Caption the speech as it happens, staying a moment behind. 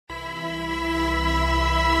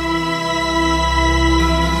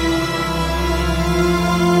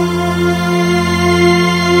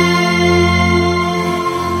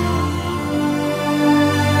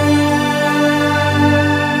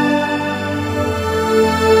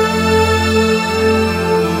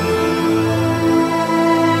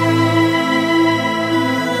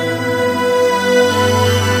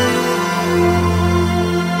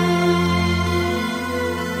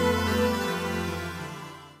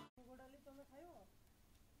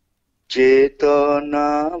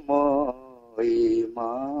चेतनामयी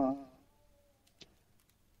मां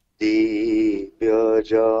दिव्य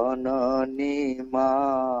जननी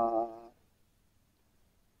मां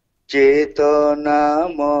चेतनामयी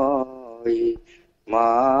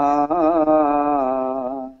मां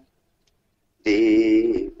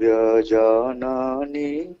दिव्य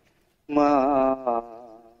जननी मां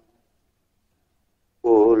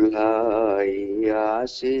ओल्हाई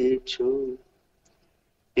आसीछु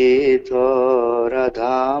ए धरा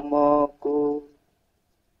धामकु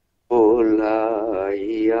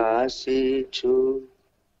ओल्हाई आसीछु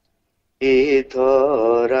ए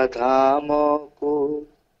धरा धामकु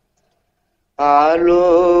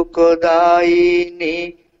आलोकदायिनी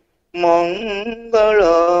मंगलमयी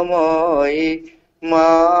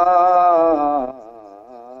मां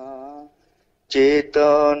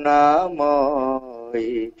चेतनामयी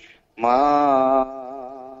मां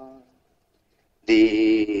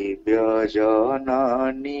दिव्य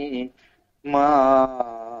जननी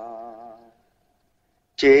मां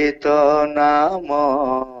चेतनामयी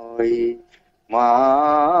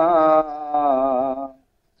मां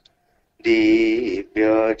दिव्य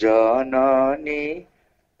जननी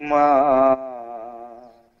मां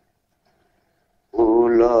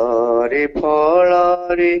फूलरे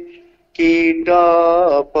फलरे कीट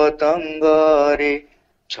पतंगरे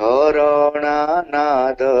झरणा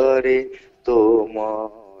नादरे तुम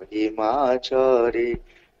हिमाचरे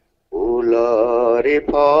फूलरे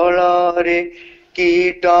फलरे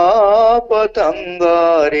कीट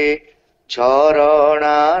पतंगरे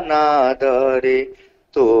झरणा नादरे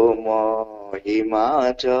तुम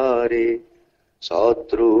हिमाचरे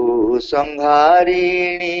शत्रु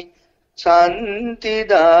संहारिणी शांतिदायिनी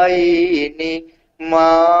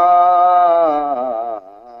मां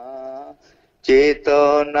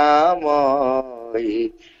चेतनामयी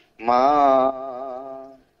मां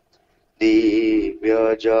दिव्य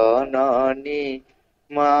जननी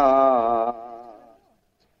मां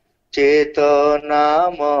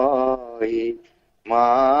चेतनामयी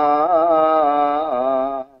मां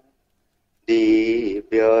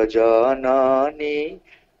दिव्य जननी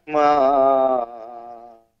मां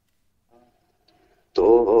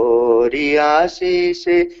तोरी आशीष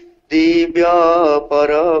दिव्य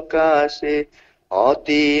परकाशे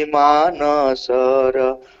अति मानसर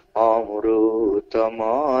अमृत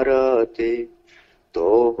मरते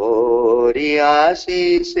तोरी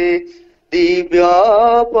आशीष दिव्य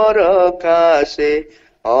परकाशे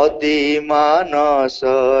अति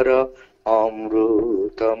मानसर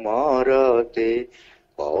अमृत मरते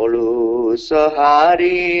कलुषहारिणी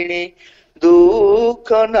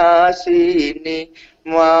दुख नाशिनी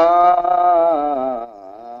मां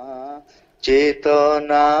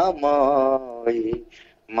चेतनामयी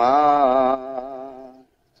मां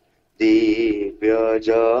दिव्य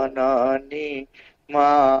जननी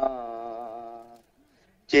मां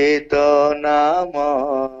चेतनामयी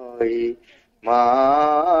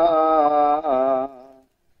मां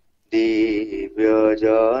दिव्य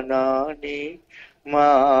जननी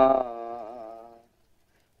मां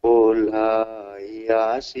ओल्हाई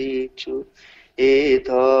आसीछु ए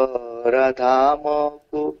धरा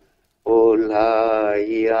धामकु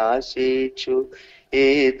ओल्हाई आसीछु ए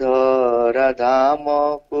धरा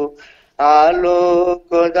धामकु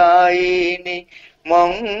आलोकदायिनी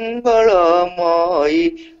मंगलमयी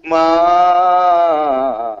मां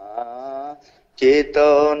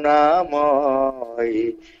चेतनामयी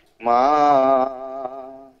मां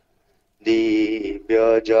दिव्य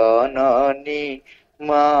जननी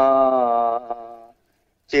मां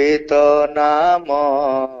चेतनामयी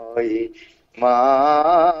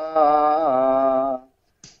मां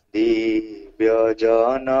दिव्य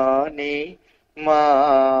जननी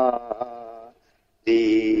मां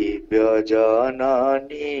दिव्य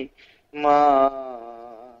जननी मां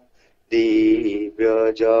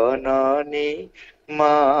दिव्य जननी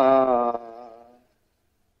मां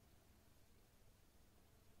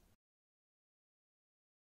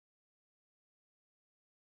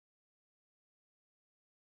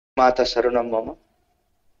माता शरणम मम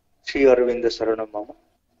श्री अरविंद शरणम मम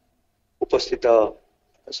उपस्थित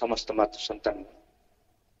समस्त मातृ संतान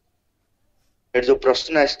जो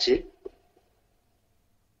प्रश्न आछि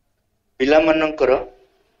पिला मानकर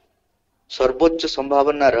सर्वोच्च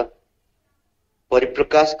संभावनार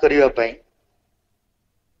परिप्रकाश करिवा पई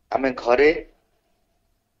आमे घरे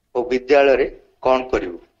और विद्यालय रे कौन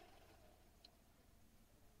करिवु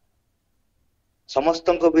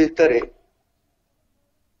समस्तक भितर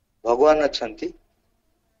भगवान अछंती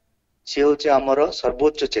सी हूँ आमर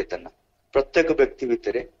सर्वोच्च चेतना प्रत्येक व्यक्ति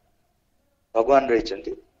भितर भगवान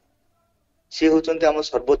रही सी हूँ आम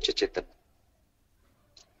सर्वोच्च चेतना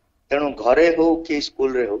तेणु घरे हो कि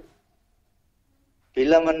स्कूल रे हो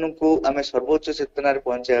पिला मानू आम सर्वोच्च चेतना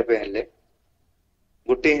पहुंचाइबे हेले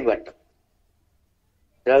गोटे ही बाट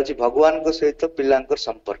भगवान को सहित पिलांकर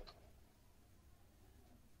संपर्क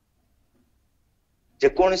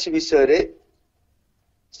जेकोसी विषय रे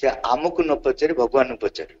से आमको न पचारे भगवान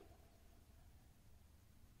पचारे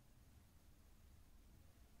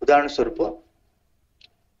उदाहरण स्वरूप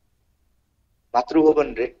मातृभवन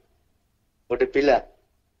रे गोटे पिला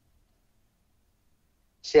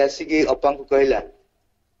से आसिकी अपा को कहला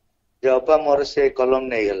जे अपा मोर से कलम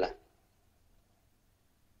नहीं गला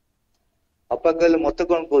अपा कहले मत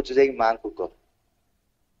कौन कहू जाई मां को कह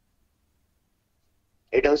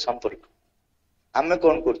एटा संपर्क आमे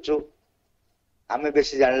कौन करचु आमे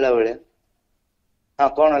बेसी जानला बेले हाँ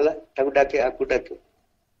कौन हला ताकू डाके आकू डाके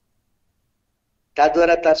ता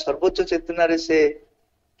द्वारा तार सर्वोच्च चेतना रे से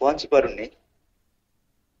पहुंची पारुनी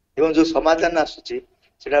एवं जो समाधान आसुची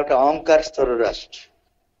सेटा गोटे अहंकार स्तर रे आसुची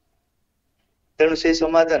तेणु से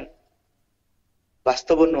समाधान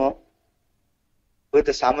वास्तव नुह हुए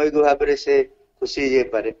तो सामयिक भाव में से खुशी जाई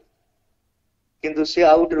पारे किंतु से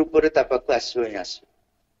आउट रूप रे ता पाखु आसो ही आसो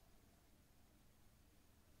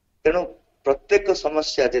तेणु प्रत्येक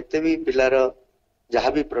समस्या जिते भी पिलार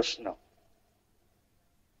जहाँ भी प्रश्न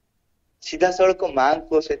सीधा सड़क मां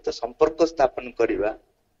को सहित संपर्क स्थापन करवा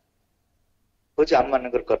हूँ आम मान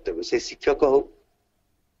कर्तव्य से शिक्षक हो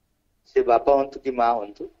से बापा हूँ कि माँ हूँ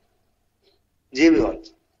जी भी हूँ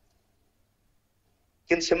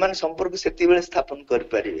कि संपर्क से स्थापन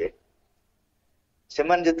करें से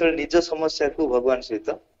निज समस्या को भगवान सहित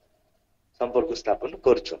संपर्क स्थापन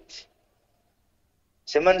कर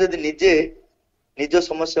निजे निज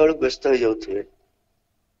समस्या बेलू व्यस्त हो जाऊे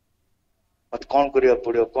मत कौन करिया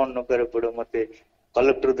पड़ो कौन न करिया पड़ो मत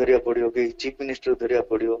कलेक्टर धरिया पड़ो कि चीफ मिनिस्टर धरिया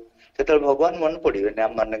पड़ो से भगवान मन पड़े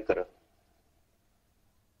आम मानकर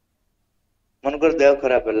मनकर देह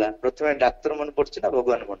खराब है प्रथम डाक्तर मन पड़े ना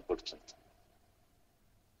भगवान मन पड़े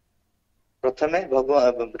प्रथम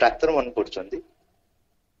भगवान डाक्तर मन पड़े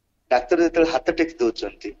डाक्तर जो हाथ टेक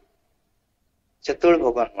दौरान से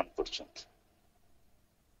भगवान मन पड़े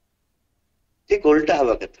ठीक उल्टा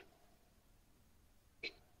हवा कथा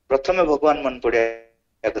प्रथम भगवान मन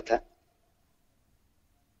पड़ा कथा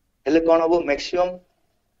हेले कौन हम मैक्सिमम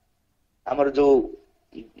आमर जो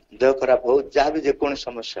देह खराब हो जहाँ भी जेको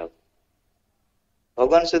समस्या हो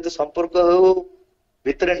भगवान सहित संपर्क हो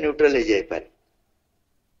भितर न्यूट्रल हो जाए पारे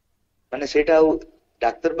माने सेटा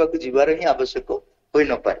डाक्तर पाक जीवार ही आवश्यक हो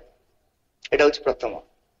न पारे एटा होछि प्रथम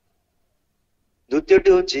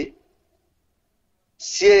द्वितीयटी होछि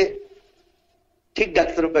सी ठीक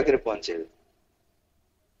डाक्तर पाखे पहुंचे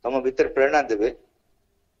तम भीतर प्रेरणा देवे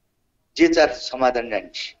जी चार समाधान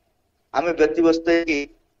जानी आम व्यक्तिवस्त कि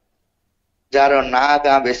जार ना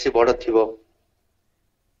गाँ बेसी बड़ थी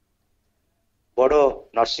बड़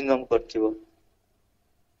नर्सिंग होम कर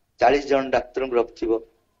 40 जन डाक्तर रखि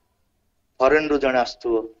फरेन रु जन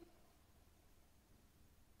आसुव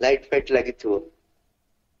लाइट फाइट लगी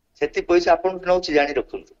से पैसा आपन नौ जानी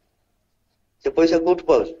रखु से पैसा कौट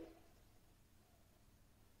पाऊ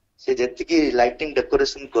से जी लाइटिंग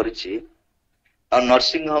डेकोरेशन करिछि और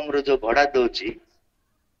नर्सिंग होम रो जो भड़ा दउछि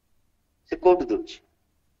से कोट दउछि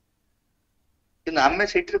कि आमे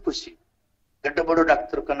सेठरे खुशी केटे बड़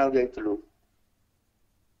डाक्तर खाना जाइतलु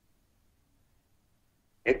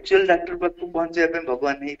एक्चुअल डाक्टर पाक पहुंचे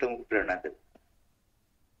भगवान ही तुमको प्रेरणा दे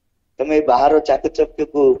तमे बाहर चाकचक्य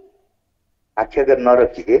को आखि अगर न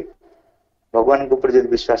रखिके भगवान के ऊपर यदि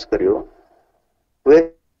विश्वास करियो हुए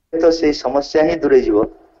तो से समस्या ही दूरे जीवो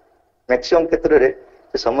मैक्सिमम क्षेत्र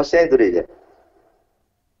में समस्या ही दूरे जाए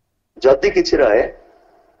जदि किसी रहे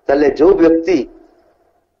ताले जो व्यक्ति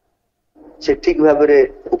से ठीक भाव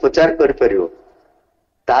में उपचार कर परियो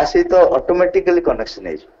ता सहित ऑटोमेटिकली कनेक्शन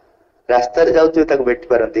है रास्ता रे जाउथि ताको भेट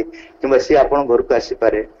पारंती किबा सी आपन घर को आसी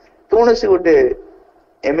पारे कौन से गोटे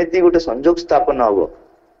एमिति गोटे संयोग स्थापन हबो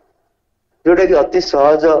जोटा कि अति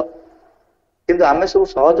सहज किंतु आमे सब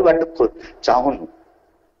सहज बाट चाहूनु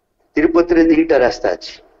तिरुपति रे 2टा रास्ता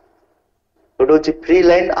अछि गोटे हूँ फ्री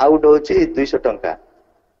लाइन आउट हूँ 200 टंका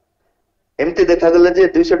एमती देखा गला जे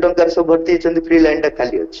 200 टंकार सब भर्ती होती फ्री लाइन टा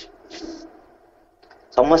खाली अच्छी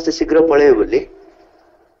समस्ते शीघ्र पड़े बोली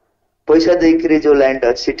पैसा देकर जो लाइन टा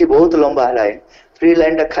अच्छी बहुत लंबा लाइन फ्री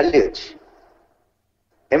लाइन टा खाली अच्छी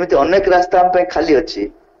एमती अनेक रास्ता आम खाली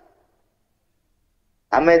अच्छी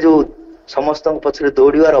आमे जो समस्त पछरे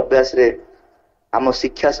दौड़ार अभ्यास रे आम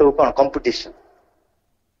शिक्षा सब कौन कंपटीशन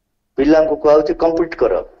पिला को कहूँ कम्पीट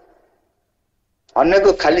कर अनेक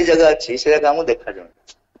खाली जगह अच्छी से जगह आमको देखा जाए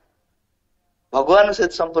भगवान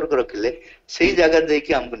सहित संपर्क रखिले से ही जगह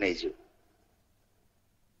देखिए आमको नहीं जाओ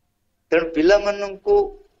तेणु पिला मानू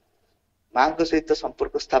मां को सहित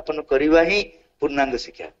संपर्क स्थापन करवा ही पूर्णांग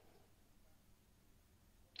शिक्षा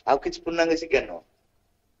आउ किसी पूर्णांग शिक्षा नुह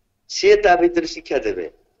सी ता भीतर शिक्षा देवे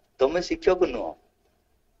तुम्हें शिक्षक नुह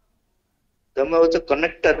तुम्हें हूँ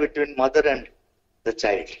connector between mother and the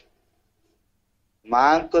child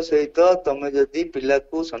मां को सहित तुम्हें जदि पिला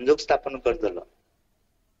को संजोग स्थापन करदेल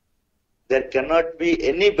there can not be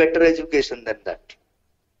any better education then that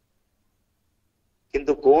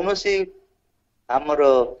किंतु कौन सी आमर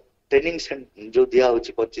ट्रेनिंग जो दिया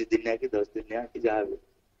होची 25 दिन कि 10 दिन कि जहाँ भी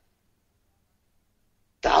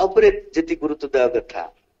जी गुरुत्व देवा कथा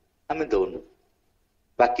आम दौनु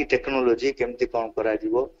बाकी टेक्नोलोजी केमती कौन करा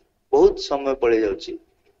जीवो बहुत समय पड़े जाउची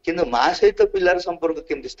किंतु मां सहित पिलार संपर्क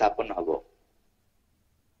केमती स्थापन हबो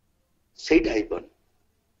सेटा ही बन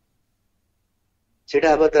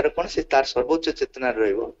सेटा हबा द्वारा कौन से तार सर्वोच्च चेतना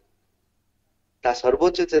रहिबो ता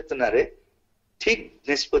सर्वोच्च चेतना रे ठीक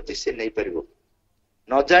निष्पत्ति से नहीं परिबो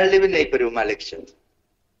न जानले भी नहीं परिबो मालिक्शन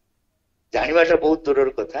जानिबाटा बहुत दूरर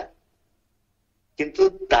कथा किंतु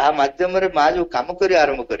ता माध्यम रे मां जो काम करे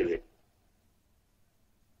आरंभ करिवे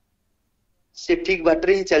से ठीक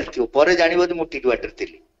बाटरे ही चलथियो परे जानिबो जे मु ठीक बाटरे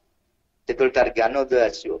थिली जेतल तार ज्ञान उदय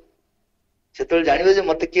आसीबो सेतल जानिबो जे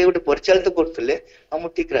मते के गोटे परिचालित करथले हम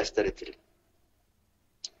ठीक रास्ता रे थिली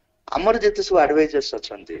हमर जेते सब एडवाइजर्स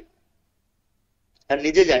अछंती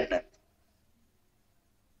निजे जानना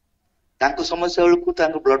तांको समस्या बेलू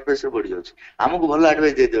तांको ब्लड प्रेशर बढ़ी जाउछ हमको भल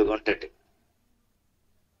एडवाइस दे दियो घंटाटे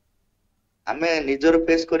आमे निजर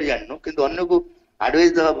फेस कर जाननु किंतु अन्य को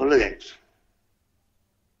एडवाइस देवा भल जानछु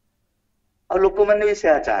और लोक माने भी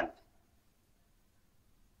से चाहन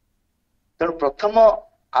तेणु प्रथम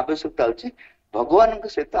आवश्यकता होची भगवान के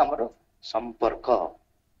सहित हमर संपर्क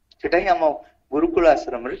सेटा ही हम गुरुकुल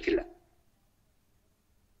आश्रम रे थिला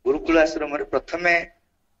गुरुकुल आश्रम रे प्रथमे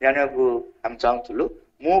जानिया को हम चाहतलु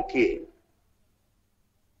मु किए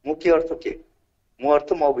अर्थ किए मो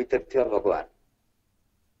अर्थ मो भीतर थिया भगवान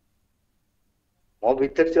मो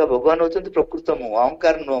भीतर थिया भगवान होचंती प्रकृत मु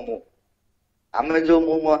अहंकार नो मु आमे जो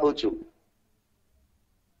मु मो होचु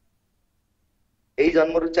एई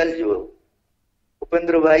जन्म रु चल जीवो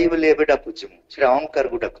उपेंद्र भाई बोले एबे डाकुची मु से अहंकार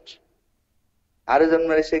को डाकुची आर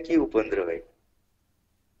जन्म रे से की उपेंद्र भाई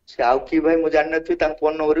से आउ की भाई मु जान नथि तां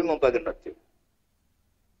फोन नंबर मो पागे नथि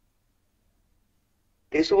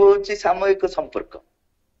एसु होची सामूहिक संपर्क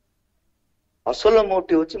असल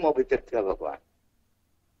मोटी होची मो भीतर थिया भगवान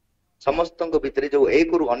समस्त भीतर जो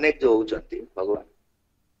एक रु अनेक जो होचंती भगवान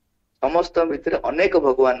समस्त भीतर अनेक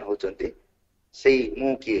भगवान होचंती सेई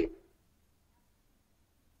मु किए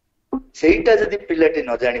सेटा जदि पिलाटी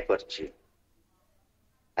न जानी परछि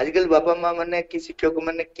आजकल बापा माँ माने कि शिक्षक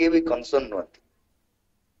माने के भी कंसर्न नहति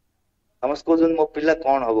समस्त को मो पिला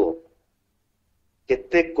कौन हबो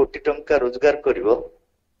केते कोटी टंका रोजगार करिवो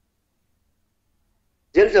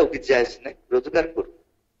जेल जाऊ कि जायस ने रोजगार करू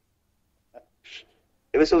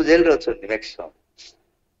एबे सब जेल रे अछन मैक्सिमम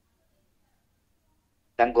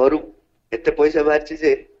तां घरु एते पैसा बाहरछि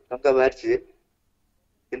जे टंका बाहरछि जे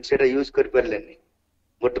किन सेटा यूज कर परलेनी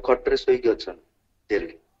गोटे खटरे सोई अछन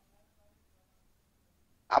जेल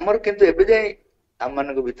आमर किंतु एबे जाय आम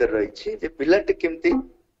मान भीतर रही जे पिलाटी केमती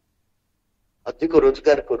अधिक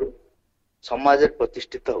रोजगार करू समाज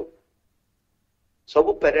प्रतिष्ठित हो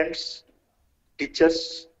सब पेरेंट्स टीचर्स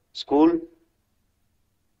स्कूल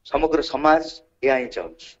समग्र समाज या ही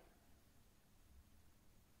चाहूँ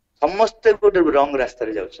समस्ते गोटे रंग रास्ता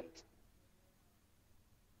रे जाउछन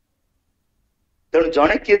तेणु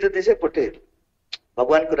जड़े किए जदि से पटे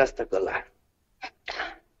भगवान को रास्ता गला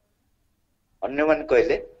अन्य मान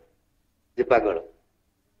कहले जे पागल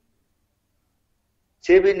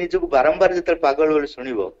से भी निजक बारंबार जो पागल बोले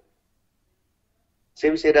शुणव से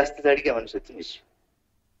भी से रास्ता छाड़ी के सहित मिस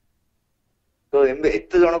तो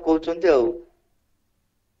एत जन कहते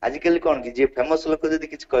आजिकल कौन कि जी फेमस लोक जब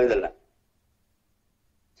किसी कहीदेला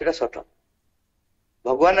सेटा सत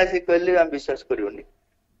भगवान आसी कहले आम विश्वास करनी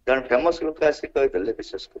जन फेमस लोक आसी कहीदे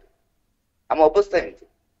विश्वास कर आम अवस्था एमती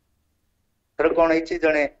थर कौन है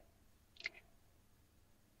जड़े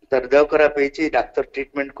तार देह खराब है डाक्तर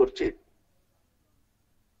ट्रीटमेंट कर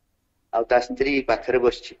स्त्री पाखरे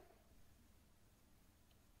बस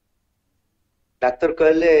डाक्तर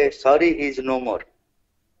कहले सॉरी ही इज नो मोर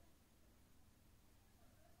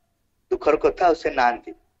दुखर कथा से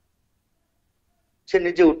नांती से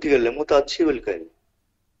निजे उठी गले मु तो अच्छी बोली कहली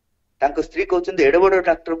तांको स्त्री कहते एडे बड़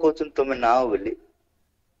डाक्टर कहते तुम ना हो बोली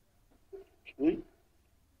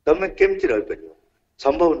तुम केमती रही पार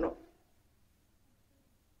संभव न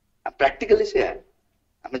प्रैक्टिकली से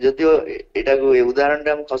आम जदि एटा को उदाहरण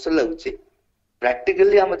आम हस लगुच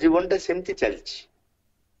प्रैक्टिकली आम जीवन सेमती चलती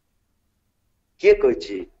किए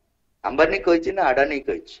कही अंबानी कही ना अडानी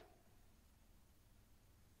कही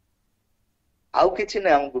आउ किछि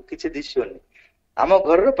ना हमको किछि दिसियोनी आम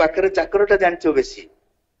घर पाखरे चाकरटा जानचो बेसी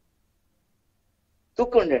तू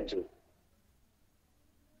कौन जानचो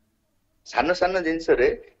सान सान जिनस रे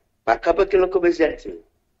पाखापाखि लोक बेसी जानथिबे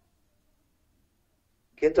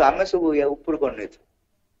किंतु आमे सब या ऊपर करने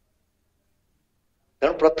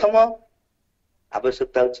तेणु प्रथम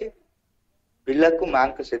आवश्यकता होची पिला को मां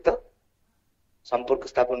के सहित संपर्क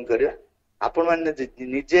स्थापन करिया आपण माने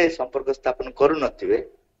निजे संपर्क स्थापन करू नथिबे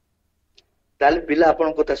ताले पिला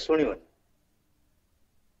आपण कथा सुनिबन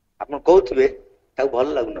आपण कहउथिबे ता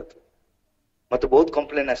भल लागु नथि मते बहुत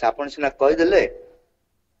कंप्लेन आसे आपण सिना कहि देले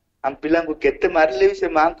हम पिला को केते मारले भी से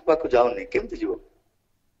मां को पाखु जाउनी केमति जीवो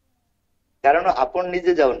कारण आपण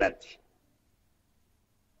निजे जाउ नाथि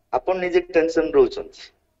आपण निजे टेंशन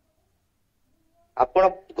रहउछंती आपण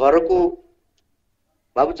घर को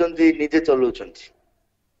भाबुचंती निजे चलउछंती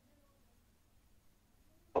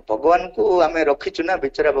भगवान को आमे रखिछु ना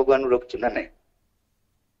बेचारा भगवान रखिछु ना नहीं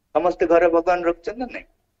समस्त घर भगवान रखछन ना नहीं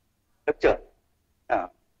रखछ हां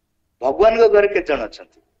भगवान को घर के जण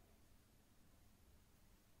अछंती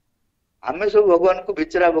आमे सब भगवान को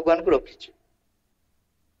बेचारा भगवान को रखिछु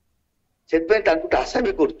सेत पे ताकू आशा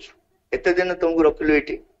भी करछु एते दिन तुमको रखिलो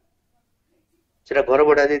एठी सेटा घर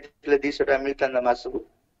बडा देथिले 200 टका मिलताना मास को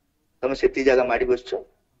तुम सेती जगह माडी बसछो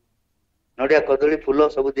नडिया कदली फूल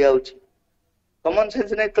सब दिया होछि कॉमन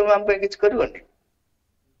सेंस नहीं तुम हम पे किछ करबनी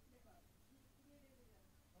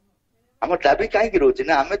हम दाबी काहे कि रोछि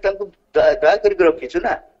ना हमें तांको दया करके रखिछु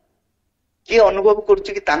ना की अनुभव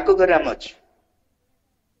करछि कि तांको घरे हम अछि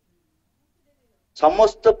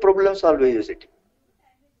समस्त प्रॉब्लम सॉल्व हो सेठी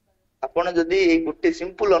आपण जदी ए गुटे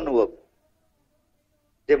सिंपल अनुभव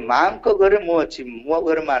जे मां को घरे मो अछि मो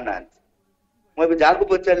घरे मां ना मो बे जाको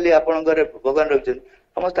पचारली आपण घरे भगवान रखछन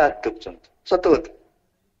समस्त हाथ टुकछन सत कथा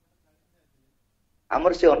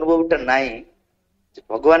हमर से अनुभवटा नाही जे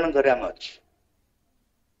भगवान घरे हम अछि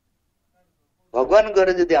भगवान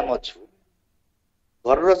घरे जदी हम अछु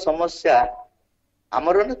घर समस्या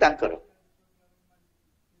हमर न तांकर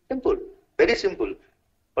simple very simple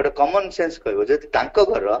but common sense कहबो जदी तांको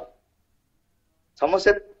घर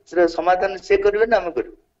समस्या समाधान से करबे ना हम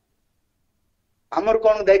करबो हमर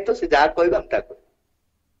कोन दायित्व से जा कहबा हम ताको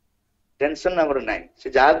टेंशन हमर नाही से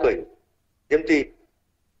जा कहबो जेमती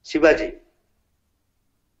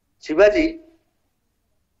शिवाजी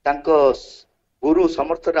तांको गुरु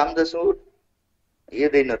समर्थ रामदास ये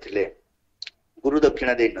दे नथिले गुरु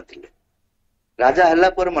दक्षिणा दे नथिले राजा हल्ला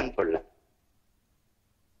पर मन पड़ला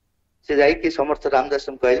से जाई कि समर्थ रामदास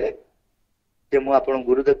कहले जे मु आपण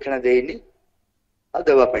गुरु दक्षिणा देइनी आ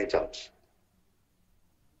देवा पई चाहूँ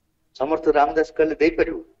समर्थ रामदास कहले दे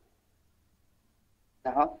परिबो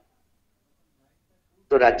हां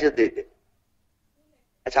तो राज्य दे दे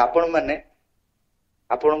अच्छा आपण माने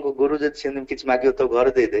आपण को गुरु जद से किछ मागियो तो घर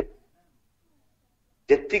दे दे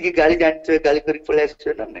जत्ती की गाली जानछे गाली करी पळे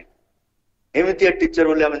आछे ना नहीं एमितिया टीचर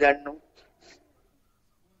बोले हम जाननु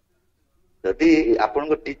यदि आपण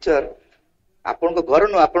को टीचर आपण को घर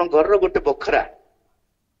नु आपण घर रो गोटे बखरा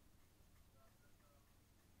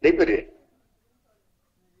दे परे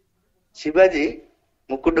शिवाजी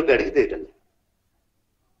मुकुट गाड़ी दे देले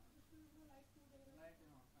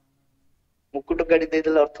मुकुट गाड़ी दे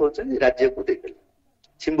देले अर्थ होछ राज्य को दे देले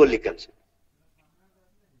सिंबॉलिकल से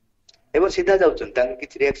एवं सीधा जाउछन तांके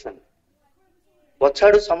किछ रिएक्शन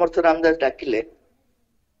पछाडू समर्थ रामदास डाकिले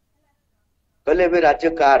कहले बे राज्य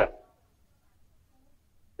कार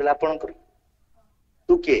कहले आपण कर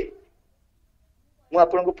तू के मु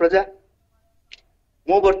आपण को प्रजा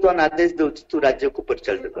मु वर्तमान आदेश दउछि तू राज्य को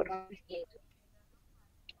परिचालित कर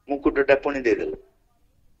मुकुटटा पुणी दे देले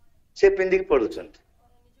से पिंदी पडुछन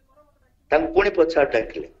तांको पुणी पछाड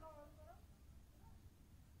डाकिले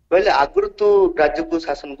कहले आगुर तू राज्य को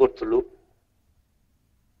शासन करथलु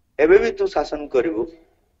एबे भी तू शासन करिवु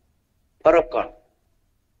फरक कौन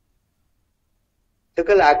तो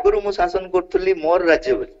कहले आगुर मु शासन करथली मोर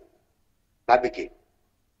राज्य बोली भाबिकी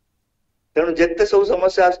तेणु जेते सब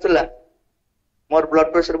समस्या आसतला मोर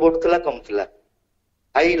ब्लड प्रेशर बढ़तला कमतला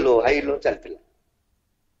हाई लो चलतला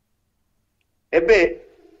एबे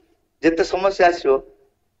जेते समस्या आसियो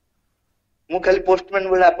मु खाली पोस्टमैन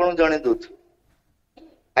बेला आपन जणे दोथु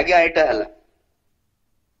आज्ञा एटा हला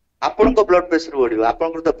आपन को ब्लड प्रेशर बढ़ियो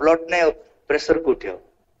आपन को तो ब्लड नै प्रेशर कोठियो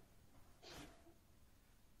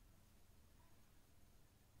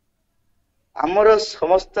हमर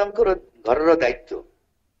समस्तंकर घर दायित्व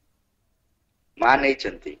मां नै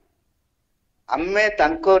चंती आमे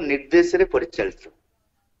तांको निर्देश रे परिचालित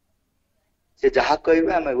से जहा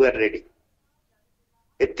कहबे आमे वी आर रेडी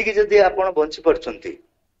एति कि जदी आपण बंची परछंती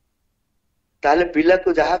ताले पिला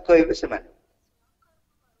को जहा कहबे से माने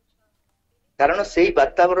कारण सेही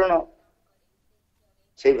वातावरण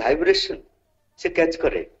से भाइब्रेशन से कैच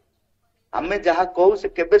करे आमे जहा कहू से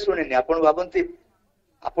केबे सुनिनी आपण भाबंती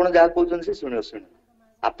आपण जहा कहउछन से सुनियो सुन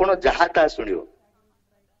आपण जहा ता सुनियो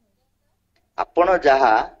आपण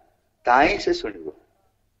जहा ताई से सुनियो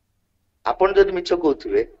आपण जदि मिछ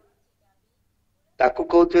कहउथिबे ताकू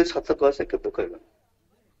कहउथिबे सत कह से केबे कहबो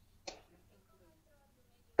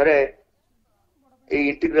अरे ए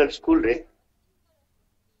इंटीग्रल स्कूल रे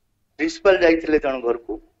प्रिंसिपल जाइथिले जण घर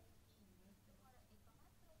को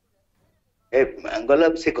ए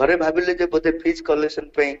गला से घरे भाबिले जे बोधे फीस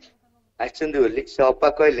कलेक्शन पे आछंदी बोली से अपा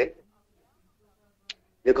कहले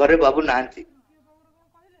जे घरे बाबू नांती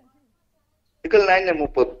इकल नाइ ने मु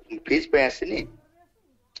फीस पे आसीनी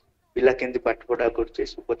पिला केंदी पाठ पढ़ा करछे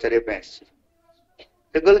सु पचारे पे आसी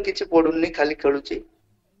से गल किछि पढुनी खाली खेलुची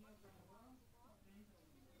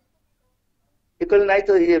इकल नाइ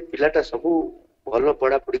तो ये पिलाटा सब भलो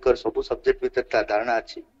पढ़ा पढ़ी कर सब सब्जेक्ट भीतर ता धारणा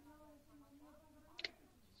अछि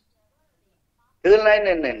नाइ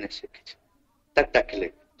नाइ नाइ नाइ से किछि तक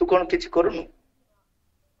टाकिले तू कोन किछि करूनु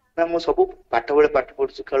ना मु सब पाठ बेले पाठ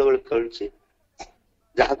पढुची खेल बेले खेलुची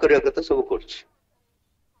जहा करिया कत सब करछि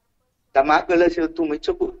ता मा कहले से तू मिछ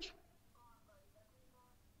कहछ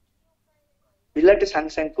पिलाटे संग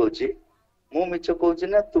संग कहछि मु मिछ कहछि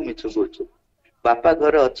ना तू मिछ कहछ बापा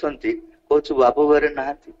घर अछंती कहछ बाबू घरे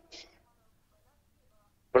नाहती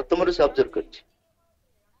प्रथम से ऑब्जर्व करछि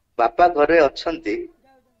बापा घरे अछंती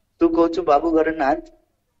तू कहछ बाबू घरे नाहती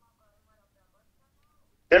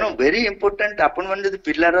तेणु वेरी इंपोर्टेंट आपण मन जदि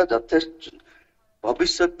पिलार यथेष्ट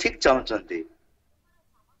भविष्य ठीक चाहचंती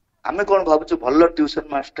आमे कोन भाबुछु भल्लो ट्यूशन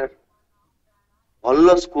मास्टर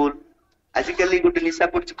भल्लो स्कूल आजिकली गोटे निशा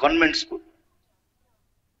पड़छ कन्वेंट स्कूल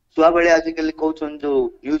छुआ बेले आजिकली कहउछन जो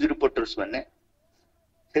न्यूज रिपोर्टर्स माने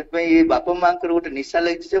से ये बापा मां गोटे निशा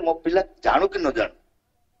लगी से मो पिला जानू कि न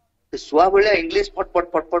जानू छुआ बेले इंग्लिश फटफट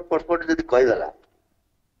फटफट फटफट जदि कहिदला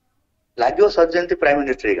लाग्यो सजंती प्राइम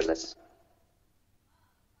मिनिस्टर हे गला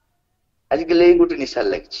आजिकली गोटे निशा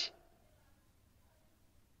लगी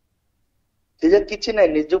से किसी ना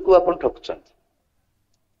निजको आप ठकुचंती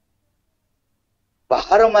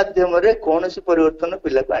बाहर माध्यम रे कौन सी परिवर्तन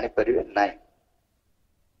पिला को आनी परिवे नाइ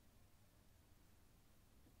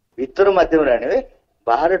भीतर माध्यम रे आनिवे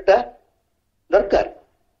बाहरटा दरकार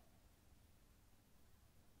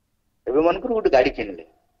एबे मन कर गोटे गाड़ी किनले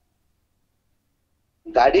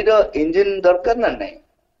गाड़ी रो इंजन दरकार ना नहीं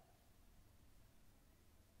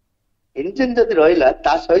इंजन जदि रहिला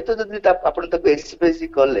ता सहित जदि आपण ताको एसी पेसी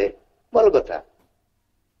करले भल कथा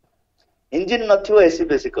इंजन नथिबो एसी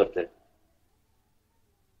पेसी करते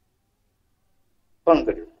कौन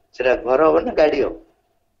कर घर हम ना गाड़ी हम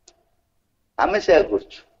आम से कर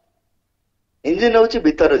इंजिन हूँ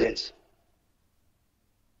भीतर जिनस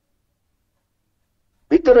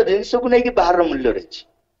भीतर जिनस को लेकिन बाहर मूल्य रही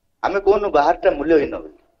आम कहून बाहर टा मूल्यहीन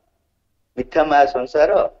बोली मिथ्या माया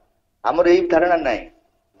संसार आमर यही धारणा ना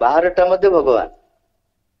बाहर टा मध्य भगवान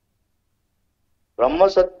ब्रह्म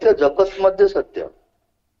सत्य जगत मध्य सत्य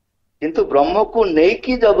किंतु ब्रह्म को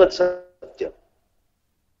नहीं जगत सत्य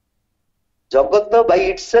जगत बाय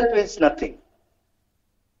इटसेल्फ इज नथिंग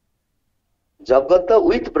जगत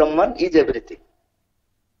with Brahman is everything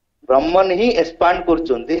Brahman he expand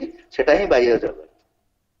करचोंती सेटा ही बाह्य जगत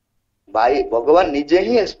बाय भगवान निजे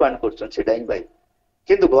ही एक्सपांड करचों सेटा ही बाह्य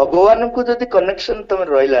किंतु भगवान को जदि कनेक्शन तुम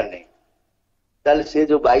रहिला नहीं ताले से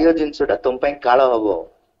जो बाह्य जिनसटा तुम पई काळ हबो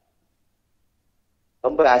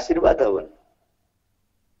तुम पर आशीर्वाद हबन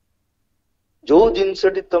जो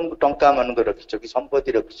जिनसटी तुम टंका मान रखिछ कि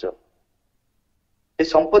संपत्ति रखिछ ए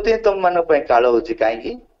संपत्ति तुम मान पई काळ होची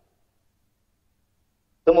काई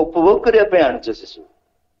तुम उपभोग करिया पे आणछ शिशु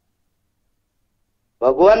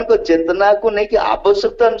भगवान को चेतना को नहीं कि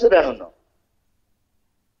आवश्यकता अनुसार आणुन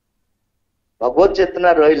भगवत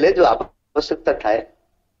चेतना रहिले जो आवश्यकता थाए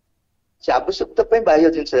से आवश्यकता पे बाह्य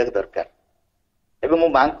जिनस दरकार एबे मो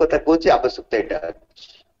मांग कथा कहूची आवश्यकता एटा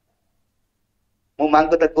मो मांग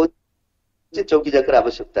कथा कहूची चौकी जाकर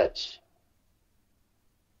आवश्यकता अछि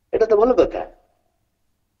एटा तो भलो कथा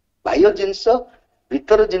बाह्य जिनस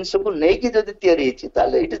भीतर जिनस को नहीं कि जदि तैयारी हेछि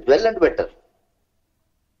ताले it is well and better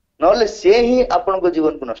नले से ही आपण को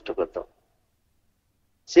जीवन को नष्ट करतो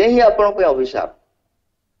से ही आपण को अभिशाप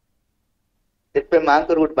पे मां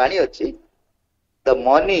कर गुट बाणी अछि the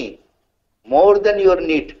money more than your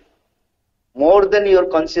need more than your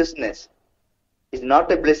consciousness is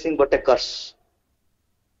not a blessing but a curse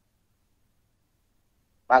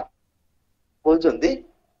मां बोलचंदी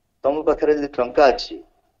तुम पाखरे जे टंका अछि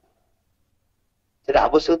सेरा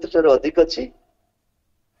आवश्यकता अधिक अछि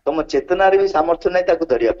तुम चेतना रे भी सामर्थ्य नहीं ताको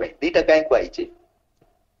धरिया पे दीटा काई को आइछि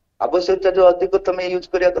आवश्यकता जो अधिक तुम यूज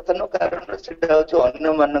करिया कथा न कारण सेटा हो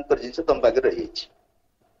अन्य मानकर जिंस तुम पाखे रही छि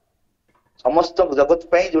समस्त जगत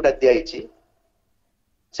पाई जोटा दिया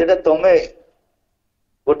सेटा तमे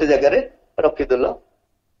गोटे जगह रखिदेल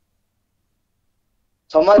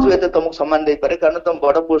समाज हुए तुमको सम्मान दे पारे कारण तुम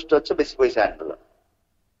बड़ पोस्ट अच्छे बेसी पैसा आनदेल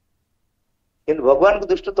किंतु भगवान को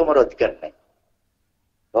दृष्टि तुम अधिकार नहीं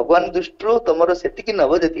भगवान दृष्टि तुम से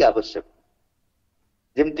नब जी आवश्यक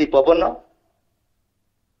जमती पवन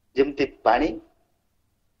जमती पानी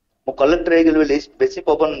मु कलेक्टर हो बेसी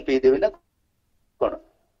पवन पीदेवी ना कौन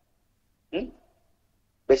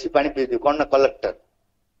बेसी पानी पीदेवी कौन ना कलेक्टर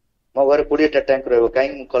मो घर 20टा टैंक रहा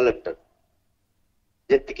कहीं कलेक्टर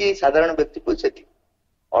जी साधारण व्यक्ति को से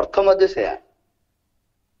अर्थ मध्य से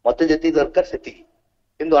मत जी दरकार से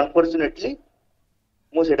किंतु अनफॉर्चुनेटली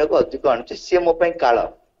मुझे अधिक आणुची सी मो काल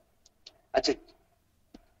अच्छा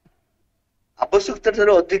आवश्यकता ठार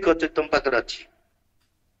अधिक तुम पाखे अच्छी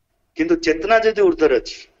किंतु चेतना जदि ऊर्धर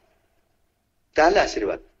अच्छी ताहले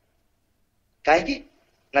आशीर्वाद कहीं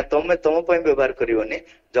ना तुम तुम व्यवहार करनी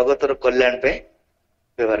जगतर कल्याण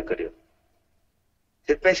व्यवहार कर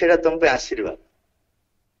तुम आशीर्वाद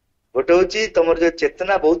गोटे हूँ तुम जो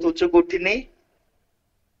चेतना बहुत उच्च को उठी नहीं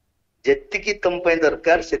जी तुम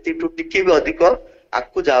दरकार से टिके भी अधिक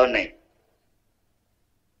आगू जाओ नहीं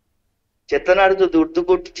चेतनार जो ऊर्ध्व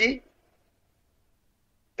को उठी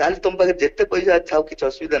तुम पाखे जिते पैसा था कि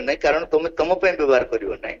असुविधा नहीं कारण तुम तुम व्यवहार कर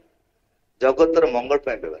जगतर मंगल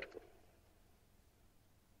व्यवहार कर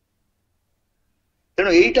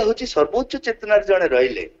तेणु यहीटा हूँ सर्वोच्च चेतनार जड़े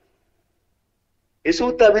रही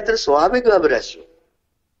सब ता भर स्वाभाविक भाव में आस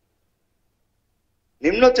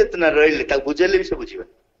निम्न चेतना रही बुझेले भी से बुझे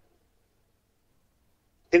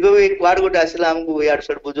क्वाड गोटे आसला आमको यार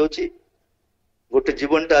सड़ बुझाऊँ गोटे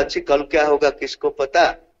जीवनटा अच्छी कल क्या होगा किसको पता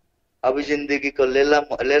अभी जिंदगी को ले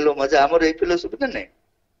लो मजा आमर ये फिलोसफी ना नहीं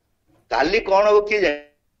काली कौन हम किए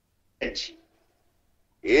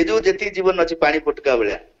ये जो जी जीवन अच्छी पानी फुटका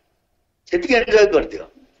भाया से एंजॉय कर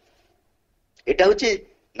दियो एटा हूँ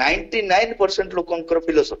 99% लोकंकर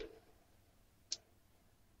फिलोसफी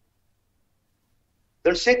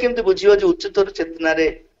तेणु से केमती बुझियो जो उच्चतर चेतना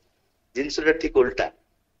जिनसा ठीक उल्टा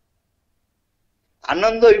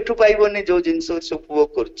आनंद इठू पाइबनी जो जिनस से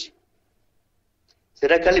उपभोग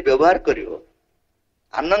करा खाली व्यवहार कर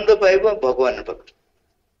आनंद पाइब भगवान पाख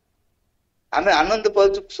आम आनंद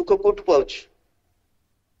पाचु सुख कौटू पाचु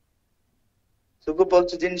सुख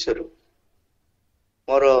पाचु जिनस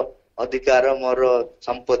मोर अधिकार मोर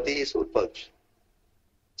संपत्ति ये सब पाचु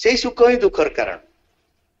से सुख ही दुखर कारण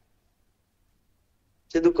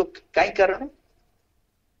से दुख कहीं कारण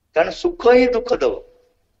सुख ही दुख दब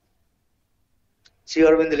श्री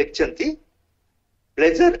अरविंद लिखते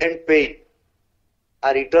pleasure and pen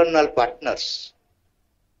are eternal partners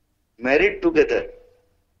married together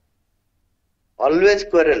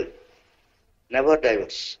always quarrel never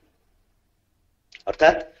diverse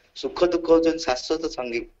अर्थात सुख दुख हो शाश्वत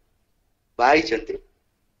संगी बाई सब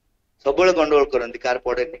गंडगोल करती कार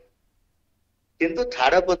पड़े किंतु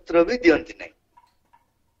छाड़ पत्र भी दियंती नहीं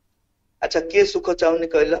अच्छा किए सुख चाहूनी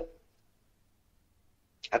कहल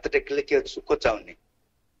हाथ टेकिले किए सुख चाहूनी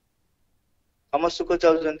समस्त सुख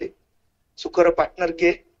चाहते सुखर पार्टनर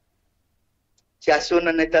किए सी आसो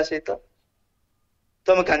ना नेता सहित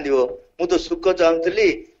तुम कांद मु तो सुख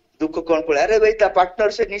चाहूली दुख कौन पड़े अरे भाई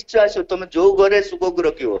पार्टनर से निश्चय आस तुम जो घरे सुख को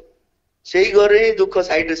रख से घरे ही दुख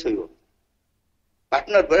साइड शोब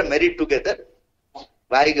पार्टनर पर मेरिट टुगेदर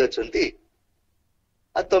बाइक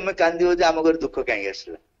अच्छा तुम कांद आम घर दुख कहीं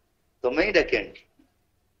आसला तुम ही डाके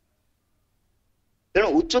तेणु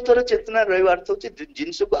उच्चतर चेतना रहा अर्थ हूँ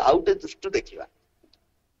जिनस को आउटे दृष्टि देखा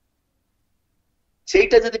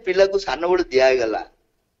सेटा जदि पिला को सान बड़ दिगला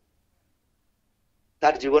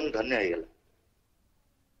तार जीवन धन्य होगला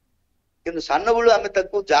किंतु सान बड़ू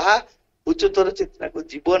आम जहा उच्चतर चेतना को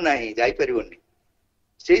जीव ना जापर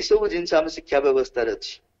से सब जिनस आम शिक्षा व्यवस्था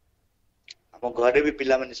अच्छी आम घरे भी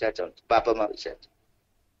पिला मैंने से चाहते बापा माँ भी से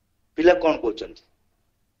पिला कौन कहते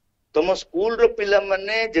तुम स्कूल रो पिला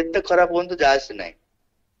माने जिते खराब हो जा ना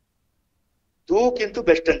तू किंतु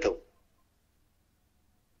बेस्ट थो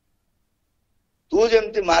तू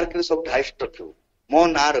जमती मार्क रे सब हाइस्ट रखियो मो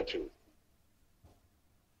ना रखियो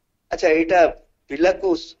अच्छा एटा पिला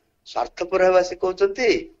को स्वार्थपर हवा शिखौचंती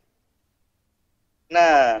ना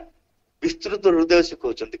विस्तृत हृदय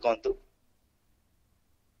शिखौचंती कहतु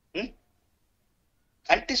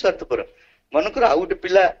आंटी स्वार्थपर मनकर आउ गोटे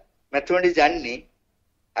पिला मैथमेटिक्स जाननी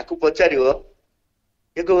आपको पचार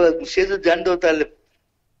से जो जान दो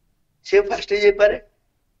से फास्ट हो पारे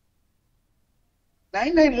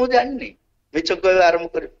नहीं नहीं मु जाननी मिछ कह आरंभ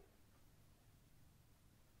कर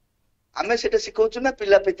आमे सेटा शिखौचु ना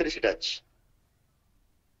पिला भितर सेटा अछि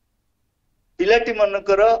पिलाटी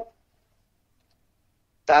मनकर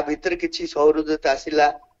ता भीतर किसी सहृदयता आसिला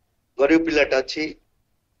गरीब पिलाटा अच्छी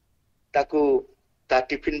ताकू ता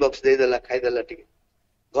टिफिन बॉक्स दे देला खाई देला टिके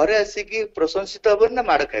घरे आसिकी प्रशंसित हबो ना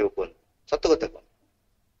माड़ खाइबो कोन सत कथा कोन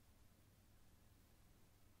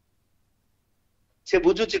से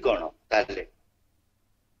बुझुची कोन ताले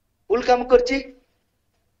भूल काम करची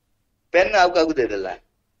पेन आउ काकू दे देला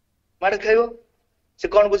माड़ खाइबो से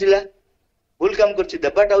कोन बुझिला भूल काम करची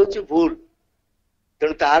देबाटा होची भूल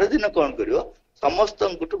तेणु तार दिन कौन करियो समस्त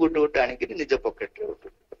गोटे गोटे आनिक निज पकेट रे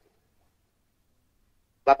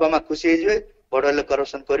बापा माँ खुशी हो बड़ हेल्ले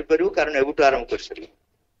करप्शन कर कारण एबुटू आरंभ कर सारी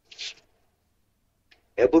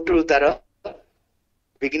एबुटू तार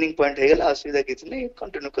बिगिनिंग पॉइंट हो गला असुविधा किसी नहीं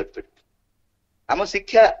कंटिन्यू कर आम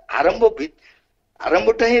शिक्षा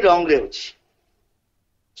आरंभटा ही रंग रे होची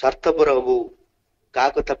स्वार्थपर हबू का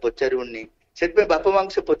कथा पचारूनी से बापा माँ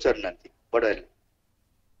से पचार ना बड़ हेल्ले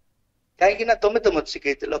कहीं ना तुम तो मत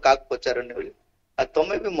शिखई क्या पचारनी बोली आ तुम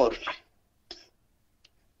भी मोर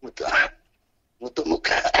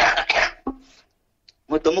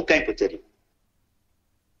तुमको कहीं पचारि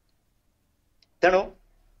तेणु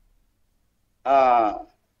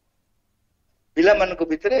पिला मान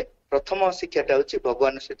भितर प्रथम शिक्षाटा हूँ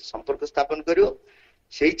भगवान सहित संपर्क स्थापन करियो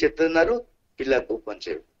सेही चेतनारू पिला को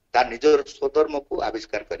बंचे तार निजर स्वधर्म को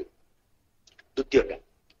आविष्कार करियो द्वितीयटा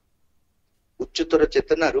उच्चतर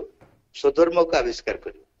चेतनारू स्वधर्म को आविष्कार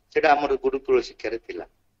करियो सेटा हमर गुरुकुल शिक्षा रे थिला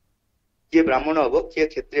किए ब्राह्मण हबो किए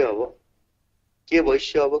क्षत्रिय हबो किए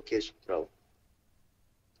वैश्य हबो किए शूद्र हबो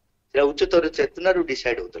सेटा उच्चतर चेतनारू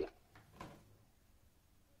डिसाइड होतला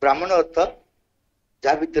ब्राह्मण अर्थ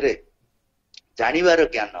जा भितरे जानिवार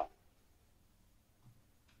ज्ञान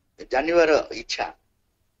जानिवार इच्छा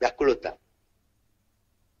व्याकुलता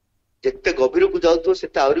जिते गभीर को जाऊ से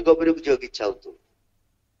आहरी गभीर को जाओ इच्छा हो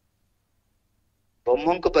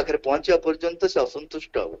ब्रह्म पाखे पहुंचा पर्यंत से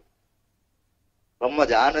असंतुष्ट हम ब्रह्म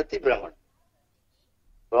जानती ब्राह्मण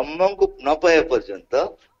ब्रह्म को न पाया पर्यंत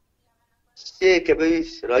सी केबे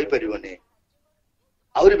रही परिबने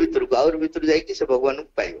आहरी भीतर जाइए से भगवान को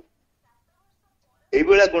पाइब यही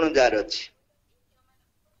भाया गुण जार अच्छी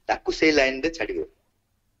ताकू से लाइन रे छाड़िबो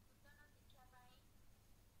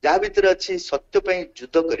जहाँ भीतर अच्छी सत्य पे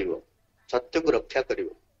युद्ध करिवो सत्य को रक्षा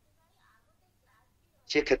करिवो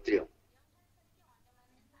से क्षत्रिय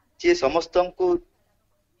सी समस्त को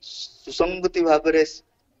सुसंगति भाव में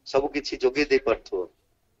सब किसी जोगे दे पार्थो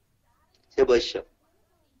से वैश्य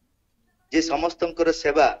जे समस्त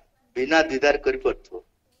सेवा बिना दीदार कर पार्थो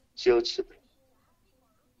से शूद्र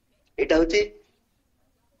एटा होची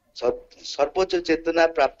सर्वोच्च चेतना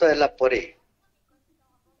प्राप्त हैला परे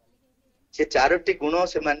से चारोटी गुण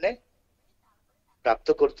से माने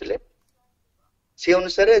प्राप्त करथिले से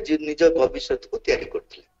अनुसार निज भविष्य को तैयारी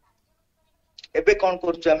करथिले एबे कौन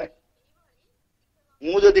करछु हमें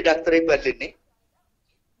मु जदि डाक्टर ही पारलिनी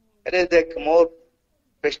अरे देख मोर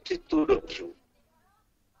प्रेस्टीज तू रखियो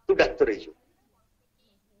तू डाक्टर ही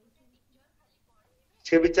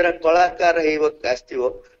से बेचारा कलाकार आसथिबो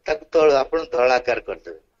ताकू तो आपण धलाकार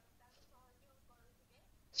करदेबे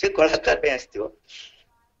से कलाकार पे आसथिबो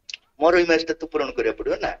मोर इमेज तू पूरण करिया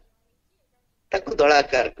पड़ियो ना ताकू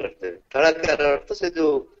धलाकार करदेबे धलाकार अर्थ से जो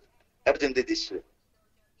अब जेमती दिसबे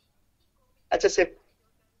अच्छा से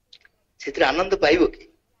आनंद पाइब कि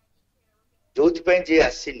जो जे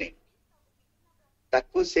आसीनी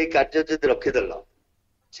ताकू से कार्य जब रखीदेल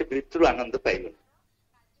से भितर आनंद पाइबनी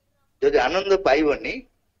जदि आनंद पाइबनी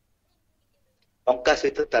टंका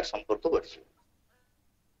सहित तार संपर्क बढ़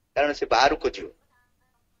कारण से बाहर को जीव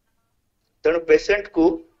तेणु पेसेंट को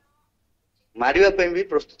मारिबा पई भी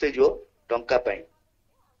प्रस्तुत हो टंका पई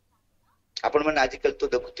आपण माने आजिकल तो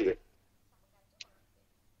देखुथिबे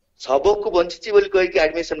सब को बंची बोली कही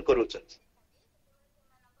एडमिशन करूछन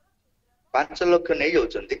 5 लाख नहीं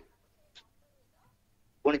जाउछंती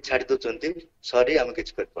पुणी छाड़ी दउछंती सॉरी हम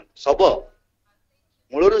किछ कर पन सब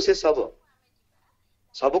मूलरू से सब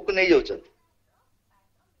को नहीं जाउछंती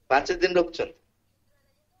 5 दिन रखछंती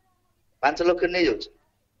 5 लाख नहीं जाउछ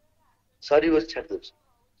सॉरी बोली छाड़ी दउछ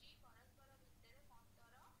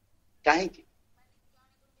काहे की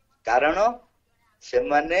कारण से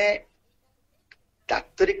माने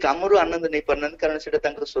डाक्तरी कामरू आनंद नहीं पारना कारण से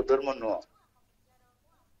स्वधर्म नुह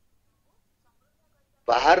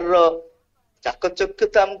बाहर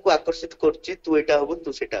चाकचक्यता हमको आकर्षित करछि तू एटा हबो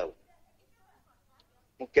तू सेटा हबो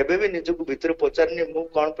मु केबे भी निजको भीतर पचारनी मु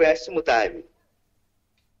कोन पे आछि मु ता हेबी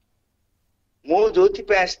मु जोथि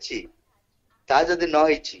पे आछि ता जदि न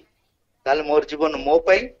होइछि ताले मोर जीवन मो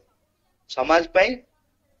पई समाज पई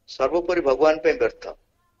सर्वोपरि भगवान पे व्यर्थ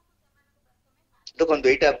देखो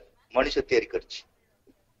एटा मनुष्य तैयारी करछि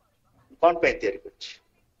कौन पे तैयारी करछि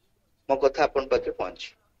मो कथा अपन पाखे पहुंची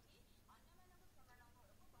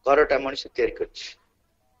घरटा मनुष्य तैयारी करछि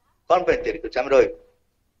कौन पे तैयारी करछि हम रह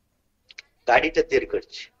गाड़ीटा तैयारी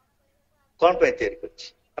करछि कौन पे तैयारी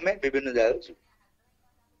करछि हमें विभिन्न जगह छी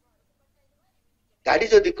गाड़ी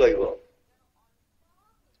जदि कहबो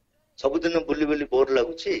सबुदिन बुली बुली बोर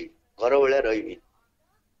लगुछि घर भलिया रहिबी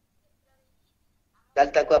ताल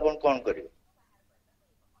ताको आपण कोन करियो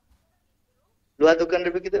लुहा दुकान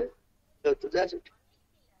रे बिकि देबे तू जा सेठी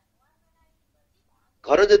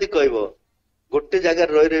घर जदि कहबो गोटे जगह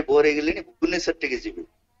रही रही बोर हो गली भुवनेश्वर टिके जीवी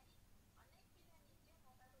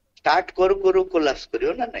स्टार्ट करू करू कोलाप्स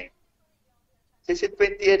करियो ना नहीं से सित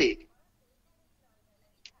तैयारी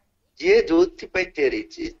जे जोथि पे तैयारी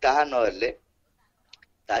ताहा नहले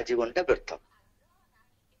ता जीवनटा व्यर्थ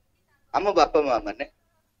आम बापा माँ माने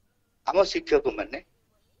आम शिक्षक माने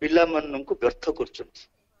पिला मन को व्यर्थ कर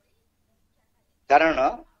कारण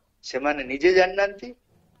से माने निजे जानना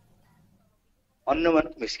अन्य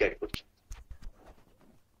मन मिसगाइड कर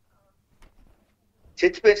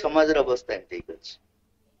समाज अवस्था एमती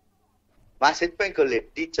माँ से कहले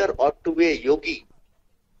टीचर ऑट टू बी ए योगी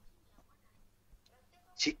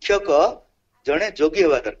शिक्षक जड़े जोगी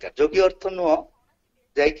हवा दरकार जोगी अर्थ नुह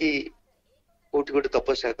जाकि कोठी गोटे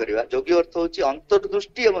तपस्या करवा जोगी अर्थ होची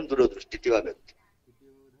अंतर्दृष्टि एवं दूरदृष्टि थिबा व्यक्ति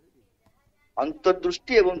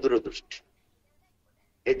अंतर्दृष्टि एवं दूरदृष्टि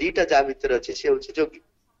ए दीटा जा भीतर अच्छे से होची जोगी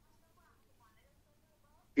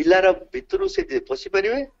पिलार भितरु से पशि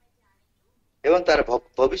परिवे एवं तार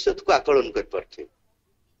भविष्य को आकलन कर पारथे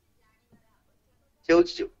से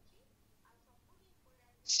होची जो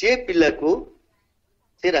से पिला को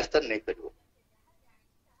से रास्ता नहीं करिवो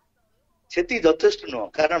सेती यथेष्ट नुह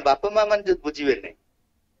कारण बापा माँ मान जो बुझे नहीं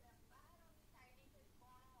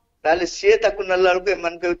ताले सी ताकू नला बेलू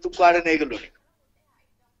एम कह तू कुआड़े नहीं गलु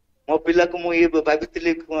मो पिला को मुझे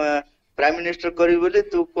भाभी प्राइम मिनिस्टर करी बोले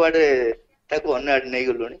तू कुआड़े ताकू अन्य आड़े नहीं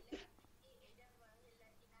गलु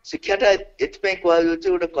शिक्षाटा एथपाई कह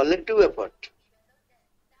गोटे कलेक्टिव एफर्ट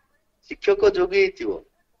शिक्षक जोगी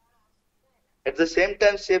एट द सेम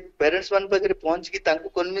टाइम से पेरेंट्स मान पाखे पहुंच की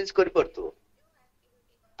कन्विंस कर पारथो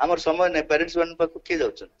आमर समय नहीं पेरेंट्स मान पाखु किए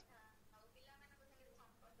जाउछन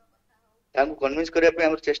तांको कन्विंस करिया पे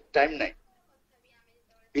हमर चेस्ट टाइम नहीं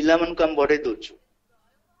पिला मन को हम बढ़े दोछु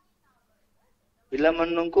पिला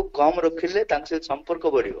मन को कम रखिले तांक से संपर्क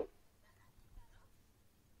बढ़िबो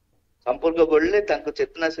संपर्क बढ़ले तांको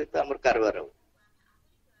चेतना सहित हमर कारबार हो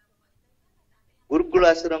गुरुकुल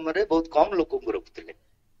आश्रम रे बहुत कम लोक को रखुतिले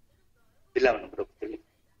पिला मन को रखुतिले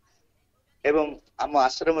एवं आम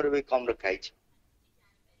आश्रम रे भी कम रखाई छै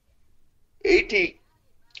एठी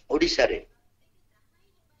ओडिसा रे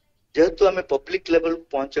जेहेतु आम पब्लिक लेवल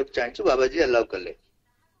पहुंचा चाहूँ बाबाजी अलाउ कले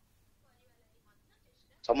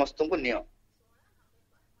समस्त को निय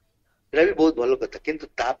भी बहुत भल कथा किंतु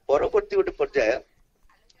ता परवर्ती गोटे पर्याय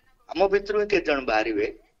आम भितर के जन बाहर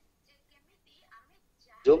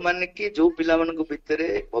जो माने कि जो पिला मन को भितर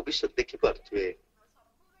भविष्य देखि पारथुए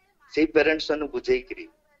से पेरेंट्स मान बुझे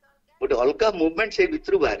गोटे अलग मूवमेंट से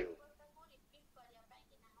भितर बाहर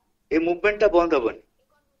ए मूवमेंट बंद हबनी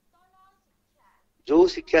जो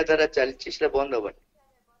शिक्षा द्वारा चलती बंद हबनी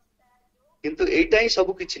किंतु एटा ही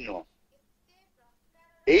सब किछि नुह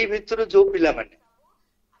एई भितर जो पिला माने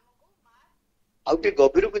आउटे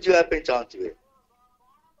गभीर को जीवा पे चाहथिबे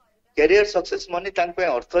कैरियर सक्सेस मनी तांक पे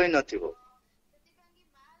अर्थ ही नथिबो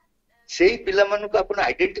सेही पिला मन को अपन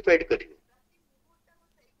आइडेंटिफाइड करिवे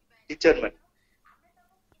टीचर मन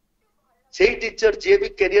सेही टीचर जे भी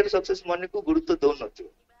कैरियर सक्सेस मनी को गुरुत्व दो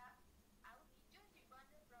नथिबो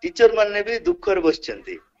टीचर माने भी दुख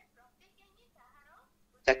बसचंती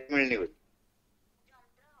चाकरी मिलनी बोली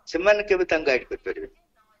से माने केबे तांक गाइड कर परिबे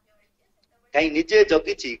काई निजे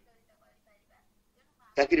जगिची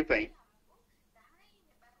चाकरी पाई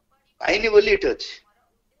पाइनी बोली इट अछि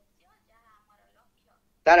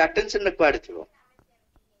तार अटेंशन न कुआडे थिबो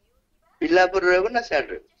पिला पर रहबो ना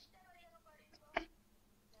साइड रे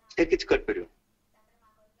से किछ कर परिबो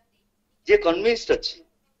जे कन्विंस्ड अछि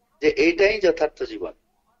जे एटा ही यथार्थ जीवन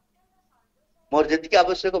मोर जति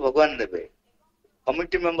आवश्यक भगवान देवे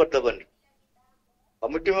कमिटी मेंबर दबनी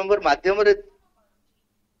कमिटी मेंबर माध्यम रे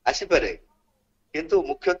आसी पारे किंतु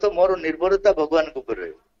मुख्यतः मोर निर्भरता भगवान को ऊपर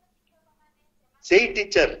रहे सेही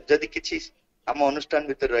टीचर जदि किछि आम अनुष्ठान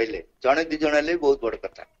भीतर रहिले जणे दि जण ले बहुत बड़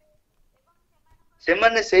कथा से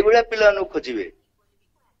माने सेही बेला पिला नु खोजिबे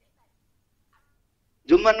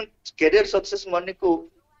जो मन कैरियर सक्सेस मनी को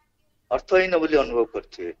अर्थहीन बोली अनुभव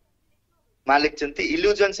करथिबे मालिक चंती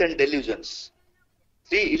illusions and delusions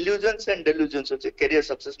three illusions and delusions होचे कैरियर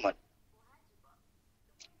सक्सेस मनी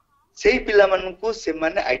सेही पिला मन को से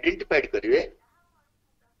माने आइडेंटिफाइड करिवे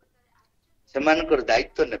से मानकर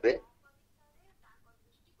दायित्व नेबे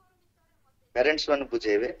पेरेंट्स मान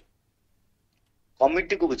बुझेबे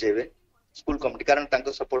कमिटी को बुझेबे स्कूल कमिटी कारण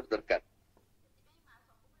तांको सपोर्ट दरकार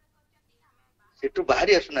सेठू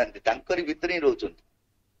बाहरी आसुना तांकरी भीतर ही रहउछंती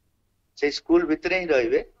से स्कूल भीतर ही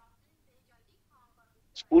रहिबे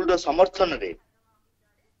स्कूल रो समर्थन रे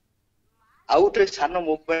आउटे सान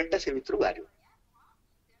मूवमेंट से भीतर बाहर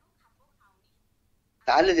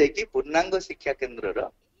ताले जाई पूर्णांग शिक्षा केंद्र रो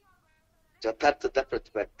यथार्थता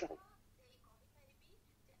प्रतिपादित हो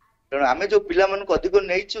तेणु आम जो पिला मन को अधिक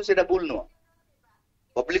नहीं से भूल नुह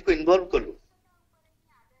पब्लिक को इनवॉल्व कलु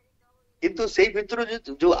किंतु से भीतर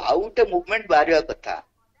जो आउटे मूवमेंट बाहर कथा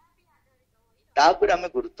आम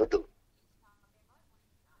गुरुत्व दो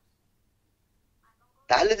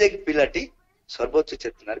ताले जाकि पिलाटी सर्वोच्च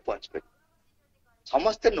चेतना पहुंच पाए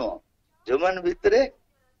समस्ते नुह जो मान भितर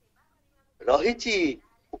रही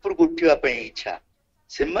ऊपर को उठा इच्छा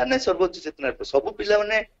से माने सर्वोच्च चेतना सब पिला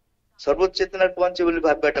माने सर्वोच्च चेतना पहुंचे बोली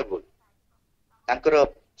भाबाटा भूल तांकर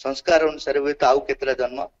संस्कार अनुसार हुए तो आउ केतरा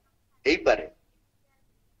जन्म हो पारे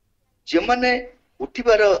जो माने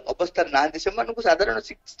उठिबार अवस्था ना से साधारण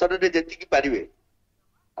स्तर में जी पारे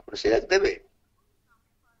आप देवे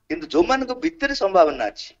किंतु जो मान भीतर संभावना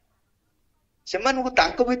अच्छी से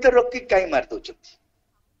भीतर रखी कहीं मार दौरान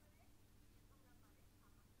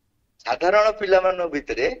साधारण पिला मान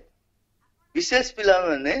भितर विशेष पिला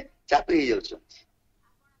माने चापी हो जाउछंती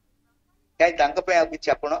कहीं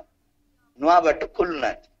किसी आप नुआ बाट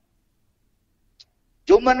खोलुना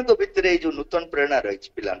जो मान भितर जो नूतन प्रेरणा रही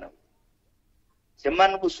पिला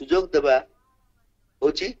से सुजोग देवा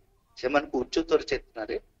हूँ से उच्चतर चेतना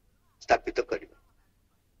रे स्थापित करवा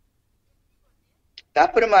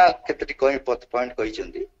तापर माँ केतटी पॉइंट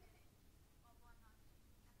कही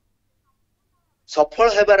सफल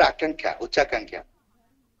हेबार आकांक्षा उच्चाकांक्षा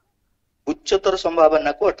उच्चतर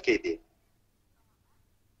संभावना को अटकई दिए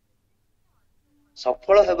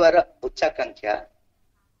सफल हेबार उच्चाकांक्षा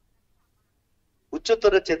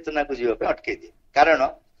उच्चतर चेतना को जीवा अटकई दिए कारण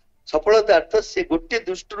सफलता अर्थ से गोटे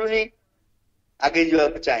दृष्टि ही आगे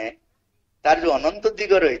जावाक चाहे तार जो अनंत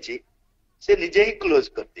दिग रही से निजे ही क्लोज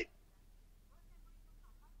कर दे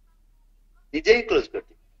निजे ही क्लोज कर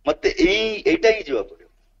दे मत एटा ही जीवा पड़ो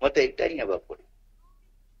मत एटा ही हेबा पड़ो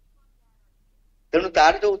तेणु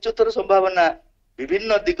तार जो उच्चतर संभावना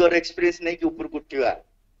विभिन्न दिगर एक्सपीरियंस नहीं कि ऊपर को उठा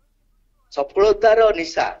सफलतार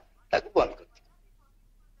निशा ताको बंद कर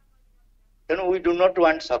तेणु we do not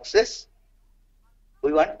want success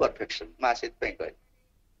we want perfection मां से कहे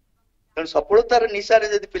तेणु सफलतार निशा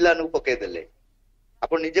रे यदि पिला पकई देले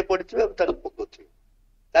आप निजे पढ़ी पकाउे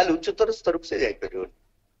ताल उच्चतर स्तर को से जापर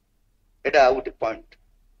एटा गोटे पॉइंट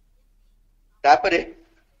तापरे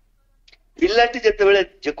पिलाटी जिते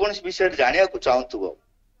जेकोसी विषय जाना चाहूब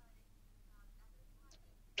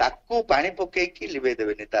ताकू पानी पकईकी लिभे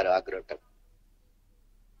देवेनि तार आग्रह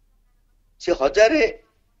से हजारे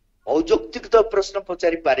औजौक्तिक तो प्रश्न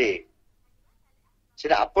पचारि पारे से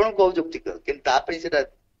आपण को औजौक्तिक किंतु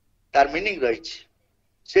तार मीनिंग रही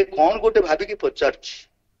से कौन गोटे भाविकी पचार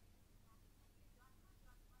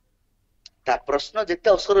प्रश्न जिते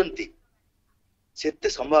असरती सेते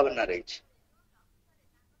संभावना रही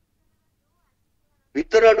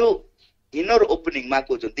भीतर आडू इनर ओपनिंग माँ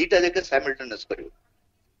कहते दीटा जगह साइमल्टेनियस कर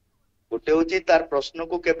गोटे हूँ तार प्रश्न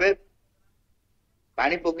को केबे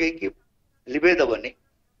पानी पकईकी लिभे दबनी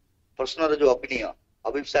प्रश्न जो अग्नि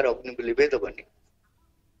अभिप्सार अग्नि को लिभे दबनी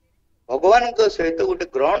भगवान सहित गोटे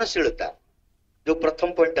ग्रहणशीलता जो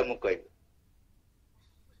प्रथम पॉइंट मुझे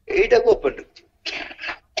कहबी को ओपन रखी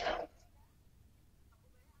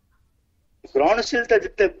ग्रहणशीलता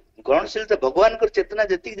जिते ग्रहणशीलता भगवान को चेतना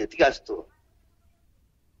जी जी आसत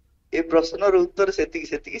ए प्रश्न उत्तर से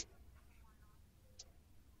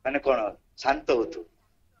माने कौन शांत हो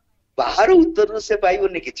बाहर उत्तर से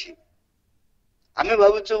पाइबनी कि आमे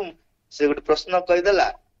भावुचु से गोटे प्रश्न कहीदेला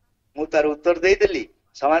मु तार उत्तर देदेली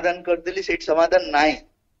समाधान करदेली से समाधान नाई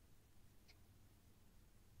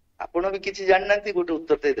आपण भी किसी जानना गोटे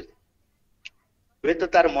उत्तर देदेले वे तो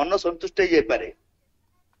तार मन संतुष्ट हो जाए पारे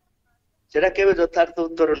सेटा केबे यथार्थ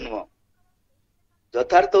उत्तर नुह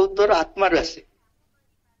यथार्थ उत्तर आत्मार आसे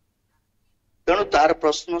तेणु तार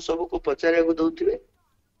प्रश्न सब को पचारे दौथे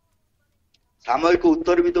सामयिक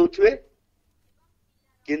उत्तर भी दौथे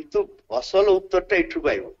किंतु असल उत्तर इठू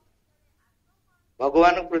पाइब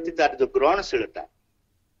भगवान प्रति तार जो ग्रहणशीलता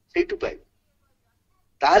से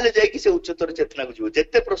ताहले जाकि से उच्चतर चेतना को जीव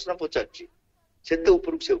जिते प्रश्न पचार से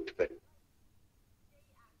ऊपर से उठी पार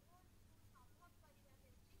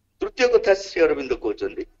तृतीय कथा श्री अरविंद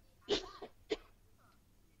कहते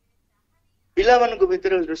पिला मान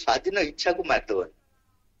भीतर स्वाधीन इच्छा को मारदबन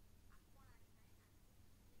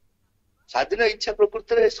स्वाधीन इच्छा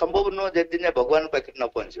प्रकृति में संभव नुह जदि भगवान पाखे न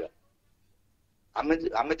पहुंचा आमे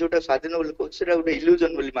आमे जोटा स्वाधीन बोली कहू सेटा गोटे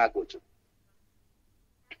इल्यूजन बोली माँ कहूँ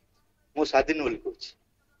मु स्वाधीन बोली कहूँ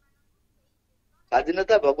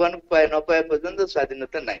स्वाधीनता भगवान को पाए न पाए पर्यंत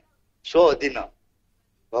स्वाधीनता ना स्व अधीन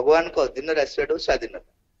भगवान को अधीन आसवाटा स्वाधीनता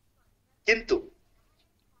किंतु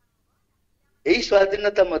यही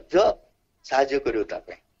स्वाधीनता मध्य साहाय्य करियो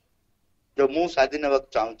तापे जो मु स्वाधीन होगा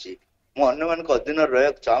चाहूँगी मु अन्य मान को अधीन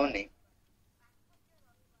रहा चाहूनी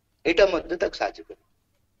एटा मध्य तक साहाय्य कर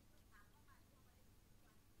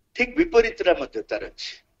ठीक विपरीत मध्य तार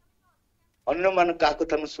अच्छी अन्य मान क्या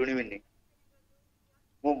कथा मुझे शुणिबिनी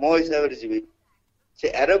मु मो हिसाब से जीवी से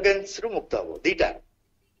एरोगेंस रु मुक्त हम दीटा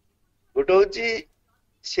गोटे हूँ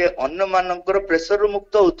से अन्य मानकर प्रेसर रु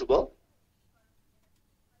मुक्त होतुबो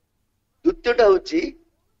द्वितीयटा हूँ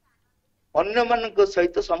अन्य मान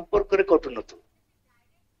सहित संपर्क रे कटु नथु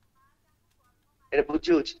ए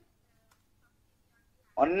बुझी होछि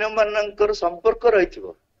अन्य मानकर संपर्क रही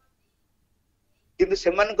किंतु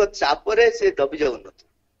सेमान को चापरे से दबी जाऊ नथु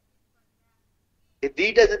ए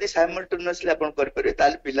दीटा जदि साइमल्टेनियसली आपण कर परिबे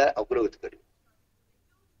ताले पिला अग्रगति करिवे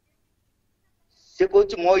से कहूँ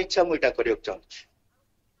मो इच्छा मुझा करने चाहूँ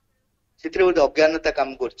से अज्ञानता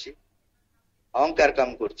काम कर अहंकार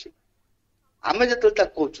काम करें जो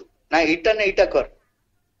कहूँ ना इटा ना इटा कर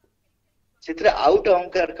से आउटे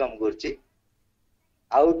अहंकार काम कर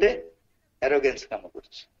आउटे एरोगेंस काम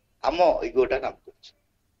करम इगोटा काम कर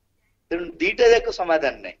दीटा जाक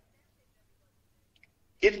समाधान नहीं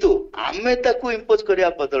किंतु आमे ताकू इम्पोज करने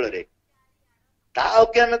बदल रे ता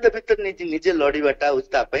अज्ञानता भीतर निजे लड़ाटा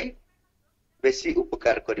तापाई बेसी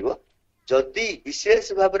उपकार करिवो जदि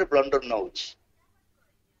विशेष भाव में ब्लंडर न हो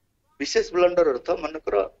विशेष ब्लंडर अर्थ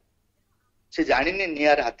मनकर से जानिनी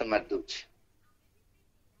नियार हाथ मार दउछ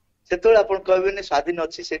सेतोल आपण कहबेनी स्वाधीन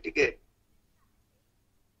अछि से टिके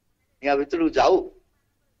निया भितर जाऊ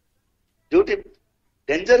जोटी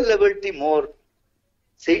डेंजर लेवल टी मोर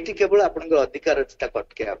सेठी केवल आपण अधिकार अछि ता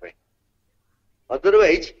कटकेया पे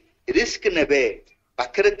अदरवाइज रिस्क नेबे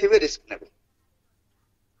पाखरे थिबे रिस्क नेबे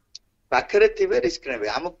पाखरे थिबे रिस्क नेबे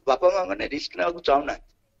आम बापा माँ मैंने रिस्क ना चाहूना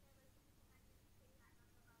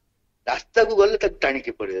रास्ता को गले तक टाणी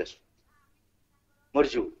के पड़े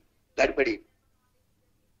मरजू गाड़ी पड़ी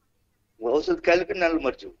औषध खाइल कि नाल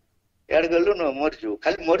मरजू यार गलु न मरजू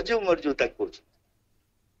खाली मरजू तक कह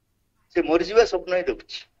से मरजा स्वप्न ही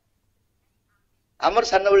देखुच आमर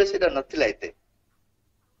सान बेले से नथिला एते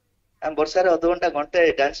आम वर्षा अध घंटा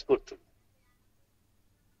घंटे डांस करतु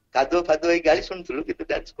कादुआ फादुआ गाड़ी शुणुलु कि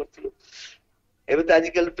डांस करूँ एवं तो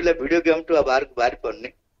आजिकल पिला वीडियो गेम टू बाहर को बाहर पारनी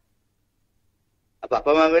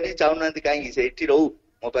बापा माँ मैंने चाहूना कहीं से रहू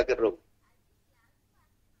मो पाखे रहू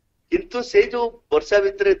किंतु से जो वर्षा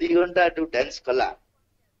भितर 2 घंटा जो डांस कला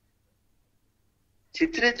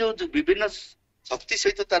जो विभिन्न शक्ति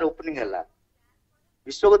सहित तार ओपनिंग है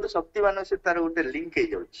विश्वगत शक्ति मान से तार गोटे लिंक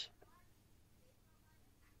हो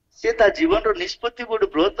जीवन रो निष्पत्ति गोटे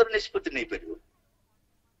बृहत्तर निष्पत्ति नहीं पार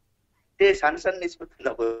सान सान निष्पत्ति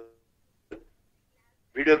नब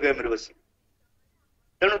वीडियो गेम बस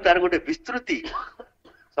तेणु तार गोटे विस्तृति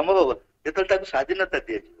संभव जो स्वाधीनता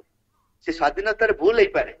दि से स्वाधीनतार भूल हो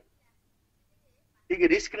पारे ठीक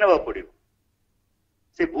रिस्क नवा पड़ो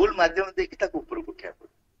से भूल माध्यम देखिए ऊपर उठा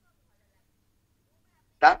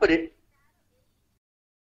पड़े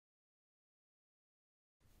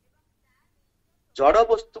जड़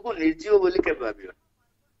वस्तु को निर्जीव बोली के भाव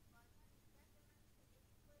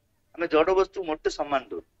आम जड़ वस्तु मोटे सम्मान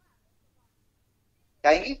दो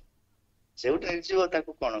कहीं से निर्जीव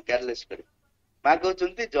कौन केयरलेस कर माँ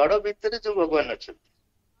कहते जड़ भितर जो भगवान अच्छा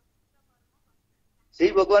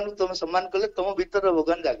से भगवान को तुम सम्मान कले तुम भीतर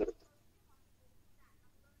भगवान जागृत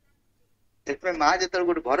से माँ जो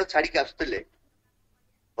गोटे घर छाड़ी आसुले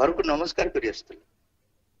घर को नमस्कार कर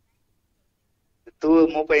तू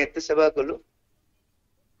मो एत सेवा कलु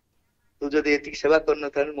तू जदि ये सेवा कर न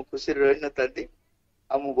था खुशी रही न था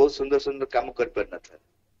आ मु बहुत सुंदर सुंदर काम कर पार न था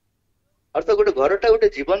अर्थ गोटे घरटा गोटे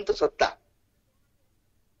जीवंत सत्ता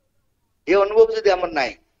ये अनुभव जदि आमर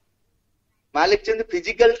नाई माँ लिखते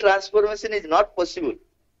physical transformation is not possible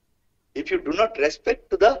if you do not respect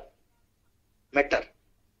to the matter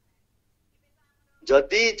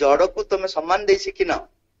जदि जड़ को तुम सम्मान दे शिखिन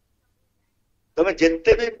तुम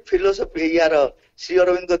जिते भी फिलोसफी यार श्री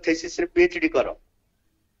अरविंद थेसिस रे पीएचडी कर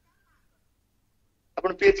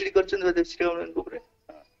अपन पीएचडी कर श्री अरविंद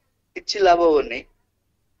किसी लाभ होनी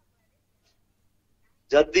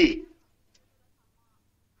जदि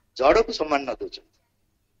जड़ को सम्मान न दौरान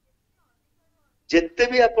जिते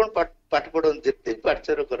भी आप पाठ पढ़ जिते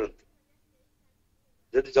पाठचर करते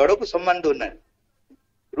जदि जड़ को सम्मान दौना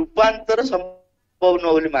रूपांतर संभव न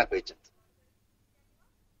बोली माँ कही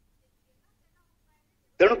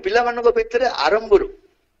तेणु पिला मान भितर आरंभ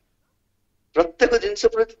प्रत्येक जिनस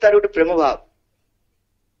प्रति तार गोटे प्रेम भाव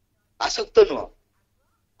आसक्त नुह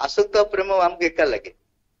आसक्त प्रेम आमको एका लगे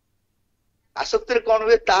आसक्त कौन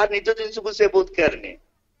हुए तार निज जिनस को से बहुत केयर नहीं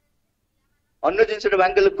अन्य जिनस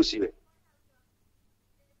भांगे खुशी हुए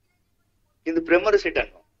किंतु प्रेम से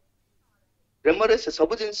नुह प्रेम से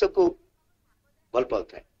सब जिनस को भल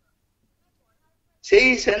पाए से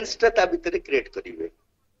सेन्स ता भीतर क्रिएट करेंगे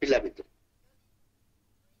पिला भीतर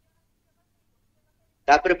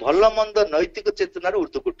तापर भल मंद नैतिक चेतनार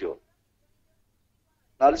ऊर्ध्वक उठो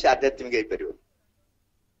ना से आध्यात्मिक हो पार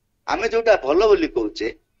आम जोटा भल बोली कहे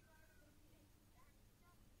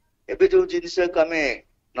एबे जो जिनस को आम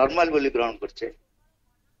नॉर्मल बोली ग्रहण करछे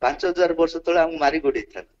 5000 वर्ष तले हम मारी गोड़े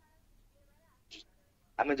था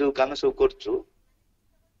आम जो काम सब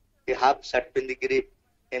कर हाफ सार्ट पिंधिकी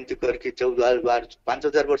एमती करके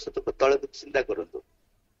 5000 वर्ष तो तले चिंता करूँ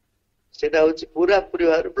से पूरा पूरी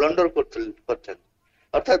ब्लंडर कर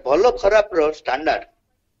अर्थात भल खराब स्टैंडर्ड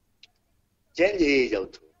चेंज हो जाऊ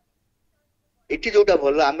इटी जोटा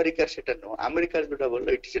भल अमेरिका सेटा नुह अमेरिका जोटा भल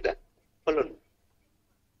इटी सेटा भल नुह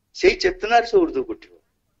से चेतनार से ऊर्ध्व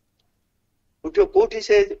उठो कोठी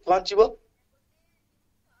से पहुंचब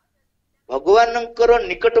भगवान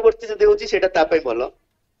निकटवर्ती जो होती सेटा भल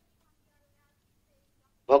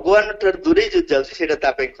भगवान दूरे जो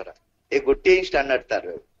जाऊँगी खराब ये गोटे ही स्टैंडर्ड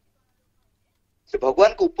तार से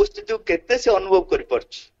भगवान को उपस्थिति केते से अनुभव कर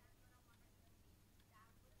पारछि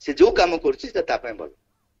से जो काम कर भल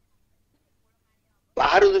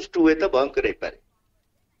बाहर दृष्टि हुए तो भयंकर हो पारे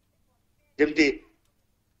जमती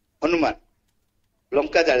हनुमान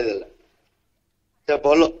लंका जादेला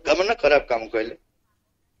भल काम ना खराब काम कहले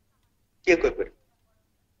किए कह पारे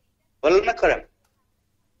भल ना खराब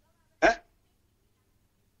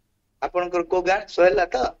आपणकर को गाँ सहला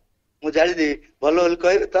तो मुझे जादेवी भल बोली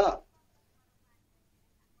कहे तो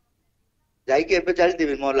जाइए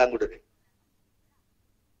जादेवी मो लांगुड़े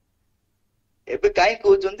एबे कहीं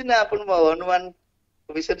कहते ना आप हनुमान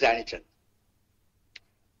विषय जानी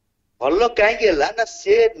भल कहीं ना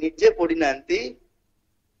सी निजे पढ़ी ना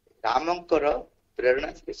रामंकर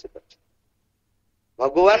प्रेरणा से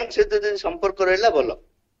भगवान से संपर्क रहा भल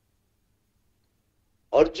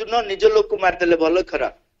अर्जुन निज लोक को मारदेले भल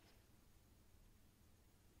खराब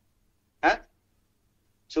हाँ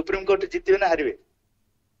सुप्रीम कोर्ट जीतबे ना हारे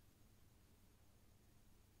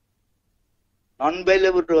नॉन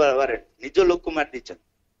बाइलेबल वारंट निज लोक को मार दी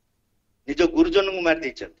निज गुरुजन को मार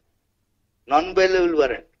दी नॉन बाइलेबल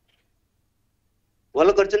वारंट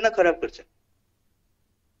भल कर खराब कर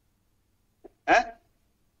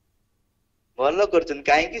भल कर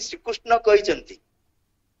कहीं श्रीकृष्ण कही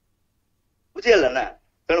बुझीगला ना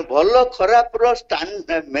तेणु भल खराब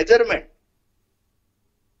मेजरमेंट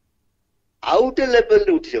आउटे लेवल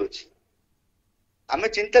रे उठी जाउछि आमे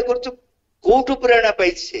चिंता करछु कोठु प्रेरणा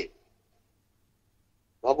पाइछि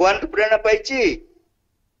भगवान प्रेरणा पाइछि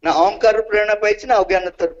ना अहंकार प्रेरणा पाइछि ना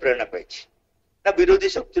अज्ञानता प्रेरणा पाइछि ना विरोधी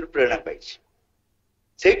शक्ति प्रेरणा पाइछि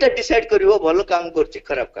सेटा डिसाइड करिवो भल काम करछि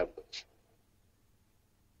खराब काम करछि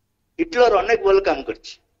हिटलर अनेक भल काम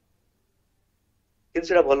करछि किंतु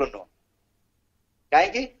सेटा भल न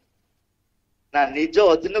काहे ना निज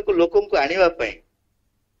अधीन को लोकन को आनिबा पई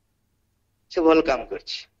से भल काम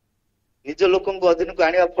करछि निज लोकन को अधीन को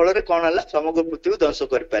आनिबा फल रे कोन हला समग्र पृथ्वी ध्वंस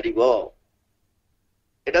कर पारिबो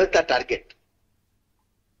एटा ता टार्गेट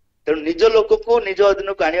तेणु निज लोक को निज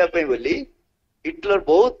अधीन को आनिबा पई बोली हिटलर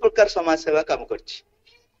बहुत प्रकार समाज सेवा काम करछि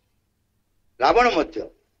रावण मध्य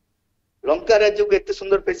लंका राज्य को एते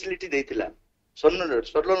सुंदर फैसिलिटी देइथिला स्वर्ण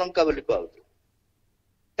लंका बोली कहउथिला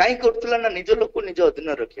काई करथिला ना निज लोक को निज अधीन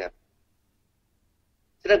रखिया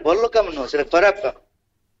सेटा भल काम न सेटा खराब काम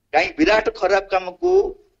कहीं विराट खराब काम को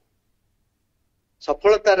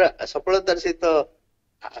सफलतार सहित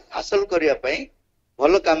हासिल करने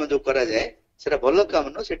भल काम जो करा जाए सेटा भल काम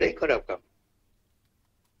न सेटा ही खराब काम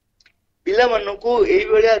पिला मन को यही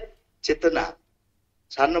भाया चेतना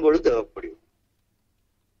सान बड़ू देवा पड़ो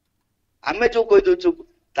आमे जो कही दौचु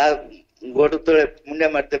गोड़ तले मुंडिया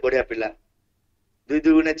मारते बढ़िया पिला 2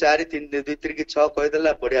 2 गुणे 4 3 2 3 की 6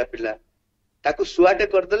 कहीदेला बढ़िया पिला ताकू सुआटे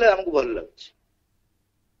करदेले हमको भल लगुच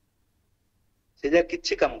से जा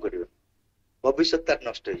किछि काम करियो भविष्य तार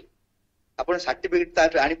नष्ट हो आपण सर्टिफिकेट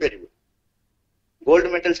तार आनी परिबो गोल्ड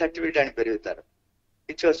मेडल सर्टिफिकेट आनी परिबो तार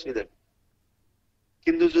किछि असुविधा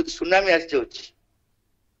किंतु जो सुनामी आसी जाउछि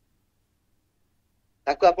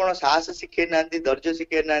ताकू आपण साहस शिखे नांती धैर्य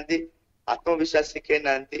शिखे नांती आत्मविश्वास शिखे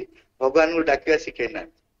नांती भगवान को डाकिया शिखे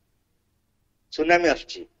नांती सुनामी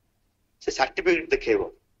आसुछि से सर्टिफिकेट देखेबो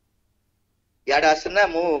याड आसना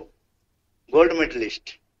मु गोल्ड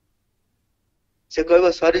मेडलिस्ट से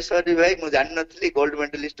कहब सॉरी सॉरी भाई मु जान नथली गोल्ड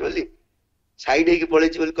मेडलिस्ट बोली साइड हेकी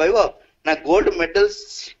पळेछि बोली कहब ना गोल्ड मेडल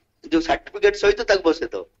जो सर्टिफिकेट सहित ताक बसे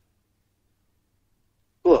दो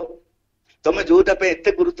को तमे जोटा पे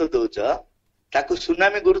एते गुरुत्व दउछ ताकू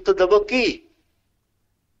सुनामी गुरुत्व दबो कि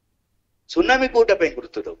सुनामी कोटा पे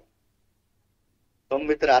गुरुत्व दबो तुम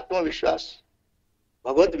भीतर आत्मविश्वास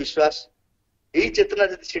भगवत विश्वास यही चेतना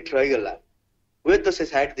जब सीट रही गला हुए तो से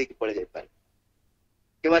साइड देकी पड़े जाई पारे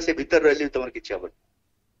किमा से भीतर रहली तुमर किछि हबन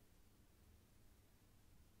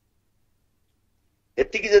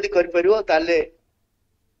एतिकी जदि कर परिवो ताले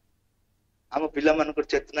हम पिला मानकर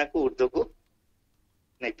चेतना को ऊर्ध्व को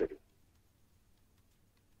नहीं परिवो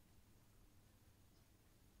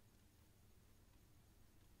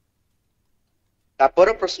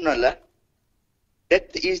तापर प्रश्न हला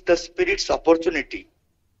death is the spirit's opportunity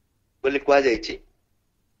बोले कहा जाइए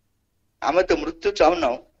आम तो मृत्यु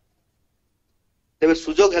चाहूना तेरे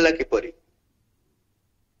सुजोग है किपरि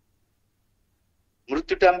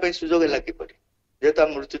मृत्युटा आम सुजोग है किपरि जेहेतु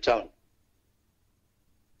आम मृत्यु चाहून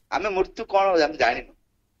आम मृत्यु कौन आम जान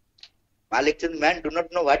मालिक man do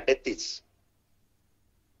not know what death is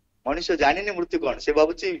मनुष्य जानी मृत्यु कौन से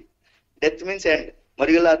भावुची डेथ मीन्स एंड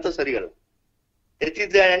मरीगला तो सरीगला एति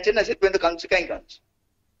जानचे ना से तो कांच काई कांच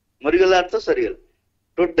मरीगला तो सरीगला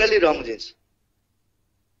टोटली रॉन्ग जिंस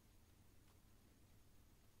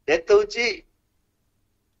डेथ होची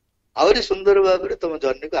आवरी सुंदर भाव तुम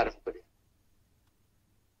जर्नी को आरंभ कर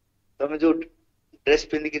तुम जो ड्रेस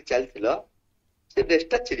पिंधिक चलथिल से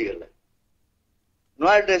ड्रेसटा चिरीगला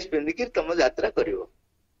नुआ ड्रेस पिंधिक तुम यात्रा कर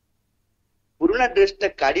पुराना ड्रेसटा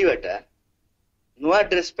काढ़ाटा नुआ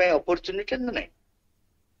ड्रेस अपॉर्चुनिटी ना नहीं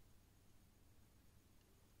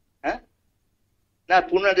हाँ ना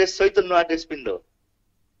पुराना ड्रेस सहित नुआ ड्रेस पिंध नुआ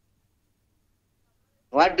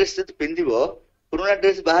ड्रेस जो पिंध पुराना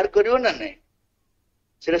ड्रेस बाहर करियो ना नहीं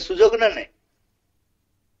सेटा सुजोग ना नहीं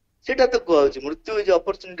सेटा तो कहूँ मृत्यु इज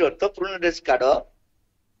अपॉर्चुनिटी अर्थ पुराना ड्रेस काढ़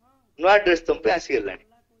नुआ ड्रेस तुम पे आसी गलानी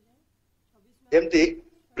जेमती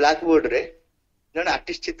ब्लैक बोर्ड रे जन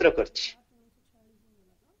आर्टिस्ट चित्र करछि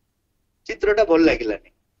चित्रटा भल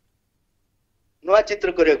लागिलानी नुआ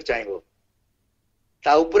चित्र करिया चाहिबो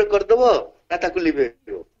ता ऊपर कर दबो ना ताकू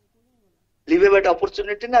लिबेबो लिबेबाटा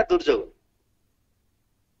अपॉर्चुनिटी ना दुर्जोग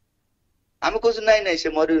आम कह नाई नाई से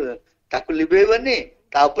मरी ताकू लिबेबनी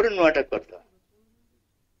ता ऊपर नुआटा कर दो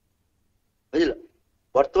बुझल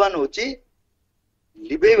वर्तमान होची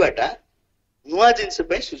लिबेबाटा नुआ जिनस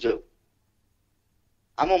पे सुजोग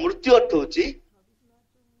आम मृत्यु अर्थ होची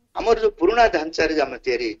हमर जो पुराना ढांचा रे हम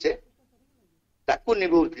तयारी हेचे ताकू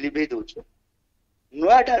लिबे दउछु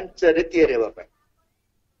नुआ ढांचा रे तयारी हेबा पे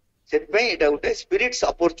एटा गोटे spirits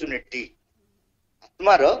opportunity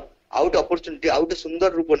आत्मार out opportunity out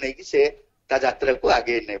सुंदर रूप नहीं कि से ता यात्रा को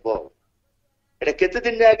आगे नेबो एटा केते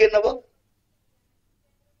दिन रे आगे नेबो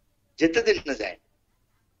जेते दिन न जाए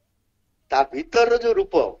ता भीतर जो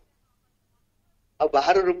रूप और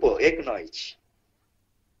बाहर रूप एक न होइछि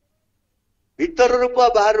भीतर रूप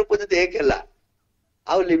और बाहर रूप जदि एक हैला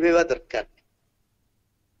आउ लिबेबा दरकार नहीं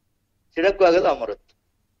सेटा को गला अमरत्व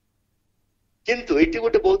किंतु ये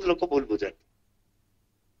गोटे बहुत लोक भूल बुझाती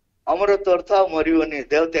अमरत्व अर्थ मरबनी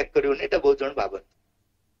देह त्याग करनी एटा बहुत जन भावती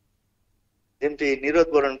जमती निरोध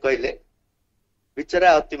बरण कहले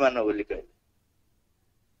बिचरा अतिमान बोली कहले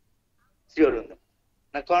श्री अरविंद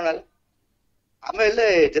ना कौन है आम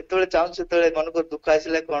जिते चाहूँ से मन को दुख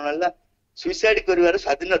आसला कौन है सुइसाइड कर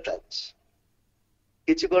स्वाधीनता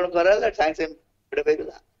किसी कौन कराला साइंस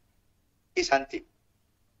पाईगला कि शांति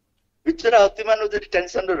बिचरा अतिमान जो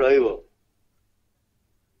टेंशन रहिबो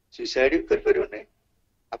सुइसाइड कर परिबो नै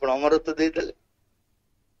आपण अमरत्व दे देले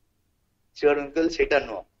कहले सेटा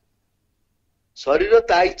नुह शरीर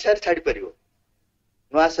ता इच्छा छाड़ी परिबो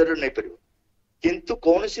नुआ शरीर नहीं परिबो किंतु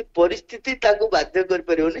कौन सी परिस्थिति ताको बाध्य कर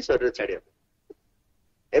परिबोनी शरीर छाड़िया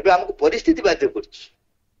एबे हमको परिस्थिति बाध्य करछि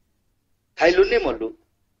खाइलुनी मल्लु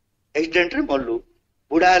एक्सीडेंट रे मल्लु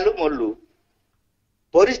बुढ़ा हलु मल्लु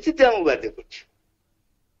परिस्थिति हमको बाध्य करछि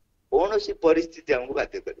कौन सी परिस्थिति हमको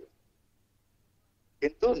बाध्य करियो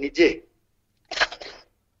किंतु निजे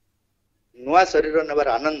नुआ शरीर नेबार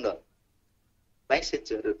आनंद भाई से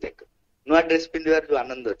शरीर त्याग नुआ ड्रेस पिंधार जो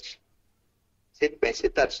आनंद अच्छी से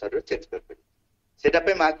तार शरीर चेंज कर पारे सेटा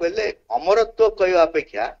पे मां कहले अमरत्व कहवा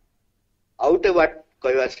अपेक्षा आउटे वाट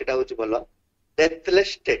कहवा सेटा होची भलो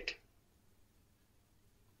डेथलेस स्टेट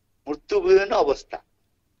मृत्यु विहीन अवस्था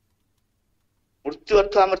मृत्यु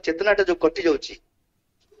अर्थ हमर चेतनाटा जो कटि जाउची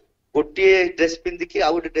गोटे ड्रेस पिंधिकी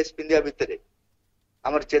आउ गोटे ड्रेस पिंधिया भितर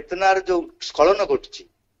हमर चेतनार जो स्खलन घटुची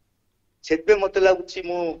सेतबे मते लागुची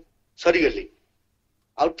मु सरीगली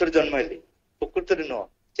आउट थर जन्म हेली प्रकृति नुह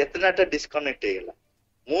चेतनाटा डिस्कनेक्ट हेगला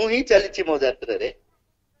मुझे चली मो यात्रा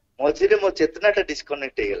मझे मो चेतनाटा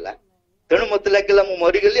डिस्कनेक्ट हो गला तेणु मत लगे मु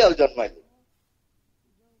मरीगली आ जन्म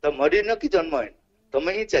तो मरीन कि जन्म है तुम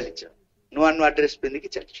ही चलीच नुआ नुआ ड्रेस पिंधिकी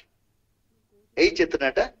चलीच यही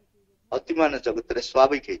चेतनाटा अतिमान जगत रे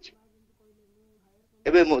स्वाभाविक है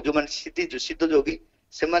जो मैंने सिद्ध जोगी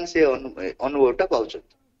से अनुभवटा पाँच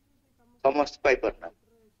समस्त पाई पारना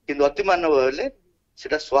किंतु अतिमानव हेले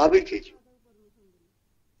सेटा स्वाभाविक है।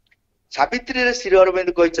 सावित्री रे श्री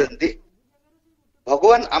अरविंद कहते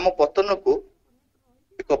भगवान आम पतन को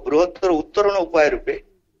एक बृहत्तर उत्तरण उपाय रूपे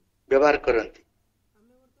व्यवहार करती।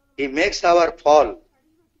 He makes our fall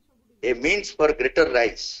a means for greater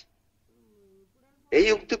rise। यही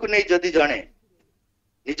युक्ति को नहीं जदि जने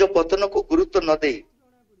निज पतन को गुरुत्व न दे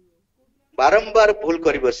बारंबार भूल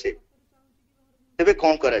कर बसे तेबे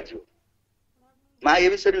कौन करा जिवो माँ ये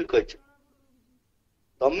विषय भी कह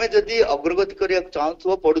तमें जदि अग्रगति करने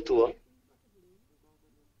चाहूव पढ़ुव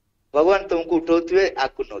भगवान तुमको उठाउे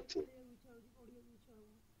आकु नौ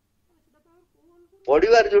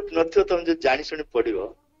पढ़ार जो न तुम जो जानी शुणी पढ़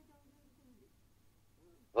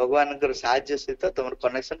भगवान साहाय्य सहित तुम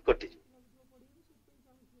कनेक्शन कटि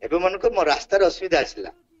एवं मनक मो रास्तार असुविधा आसला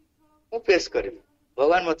मु फेस करी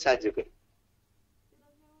भगवान मत साहाय्य कर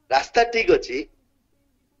रास्ता ठीक अच्छी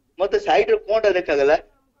मत साइड कौनटा देखा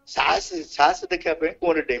साहस साहस देखा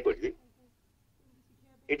कौन डेई पड़ी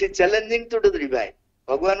it is challenging to do the revive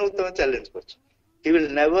भगवान को तुम चैलेंज कर विल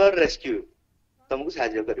नेवर रेस्क्यू तुमको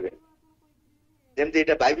साहाय्य करेंगे जमती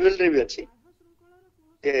एटा बाइबल रे भी अच्छी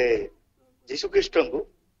जीशु ख्रीष्ट को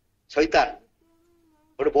शैतान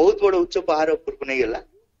गोटे बहुत बड़ उच्च पहाड़ ऊपर को नहीं गला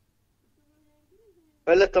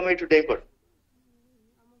पहले तुम ये डेई पड़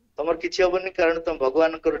तुम किसी हेनी कारण तुम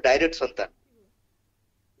भगवान डायरेक्ट संतान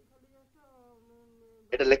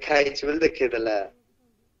एटा लिखाई देखेदेला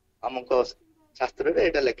आमको शास्त्र रे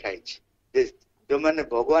एटा लिखाई जो मैंने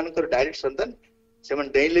भगवान डायरेक्ट संतान से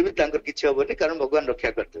डेले भी किसी हेनी कारण भगवान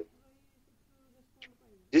रक्षा करते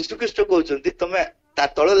जीशु ख्रीष्ट कहते तुम ता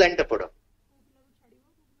तल लाइन टा पढ़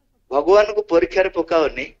भगवान को परीक्षा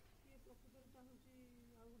पकाओनी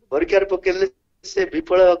परीक्षा पकेले से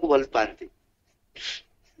विफल होगा भल पाती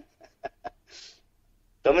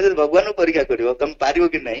तुम जब भगवान को परीक्षा कर तुम पार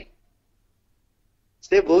कि नहीं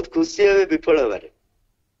से बहुत खुशी हे विफल हबार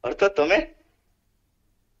अर्थात तुम्हें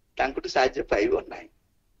साहाय्य पाइब ना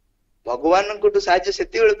भगवान को साहाय्य से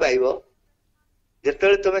पाइब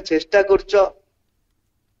जिते तुम चेष्टा कर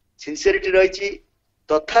सिंसियरिटी रही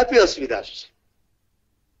तथापि असुविधा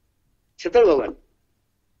आसुत भगवान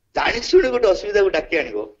जानी शुणी गोटे असुविधा को डाकी आण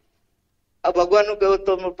आ भगवान कह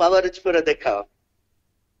तुम पावर इज पूरा देखा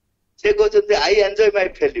से कहते आई एंजॉय माय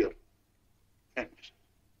फेल्यूर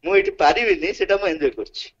मुझे पारिनी से एंजॉय कर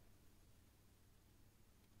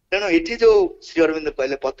तेणु ये जो श्री अरविंद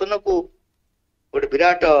कहले पतन को गोटे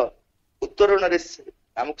विराट उत्तरण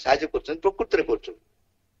आमको साहाय्य कर प्रकृति कर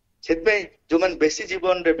जो मैंने बेसी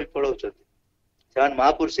जीवन रे विफल होती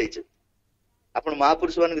महापुरुष आप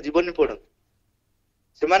महापुरुष मान जीवन पढ़ु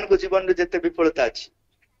से जीवन में जिते विफलता अच्छी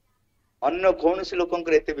अन्य कौन सी लोक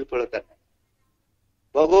विफलता ना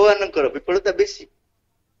भगवान विफलता बेसी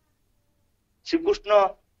श्रीकृष्ण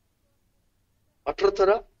 18 थर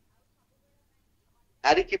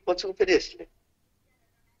हारिकी पछक फेरी आसले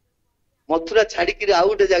मथुरा छाड़ी आउ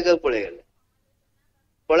गोटे जगह पलि गले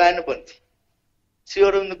पलायन पंथी श्री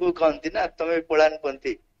अरविंद को कहती ना तुम्हें पलायन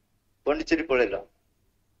पंथी पंडिचेरी पलैल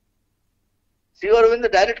श्री अरविंद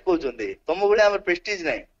डायरेक्ट कहते तुम भाई आम प्रेस्टिज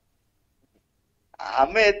ना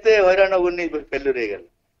आम एत हैरान हबनी फेल्यूर हो गल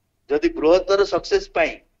जदि बृहत्तर सक्सेस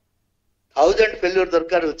 1000 फेल्यूर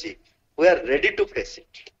दरकार होची we are ready to face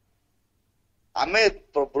it आम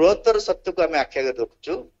बृहत्तर सत्य को आम आख्यागत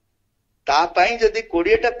रखुचु तापाई जदि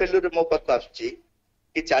 20टा फेल्यूर मो पाख आसुची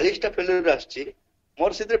कि 40टा फेल्यूर आसुची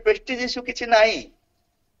मोर से प्रेस्टिज इश्यू किसी ना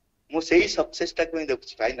मु सेही सक्सेस टा को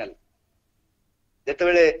देखुची फाइनल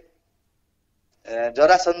जेतेबेले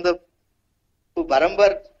जरासंध को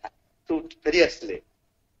बारंबार तू फेरी आसले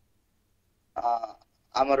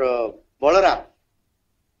आमर बलराम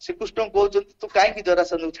श्रीकृष्ण कहते तू कहीं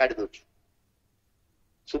जरासंध को छाड़ी दौ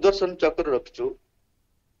सुदर्शन चक्र रखिचु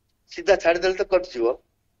सीधा छाड़देले तो कटिज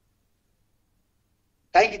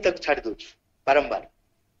कहीं छाड़ी दौ बारंबार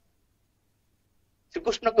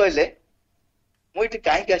श्रीकृष्ण कहले मुझे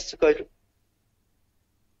कहीं आस कहलु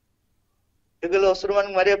कहले असुर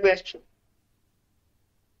मान मारिया आस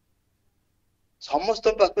समस्त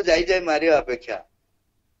पाक जाए मारिया अपेक्षा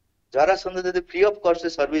जरासंध यदि फ्री ऑफ कॉस्ट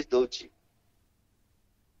सर्विस दौची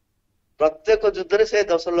प्रत्येक युद्ध से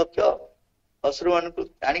 10 लाख असुर मान को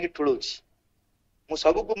आणिक ठुलौची मु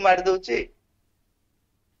सब को मारी दौची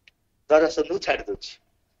जरासंध को छाड़ी दौची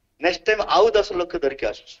नेक्स्ट टाइम आउ 10 लाख धरिक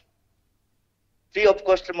आस फ्री ऑफ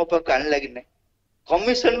कॉस्ट मो पाक आने लगी नहीं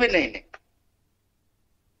कमिशन भी नहीं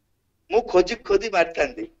मु खोजी खोजी मारता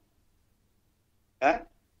हाँ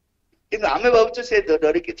कि आम भावुँ से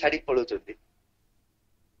डरिकी छाड़ी पलाऊँ से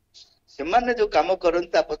जो कम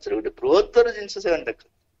करते पचर गोटे बृहत्तर जिन से देख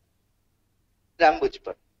आम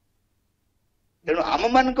बुझीपार तेणु आम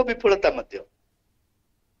मान विफलता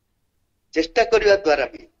चेष्टा करने द्वारा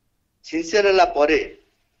भी सिंसियर है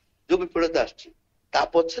जो विफलता आ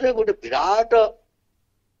पछरे गोटे विराट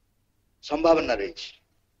संभावना रही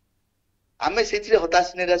आमे से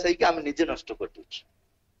हताश निराश होकर निजे नष्ट कर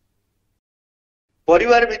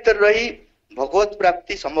परिवार भीतर रही भगवत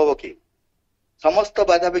प्राप्ति संभव कि समस्त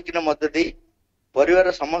बाधा विघ्न मध्य दे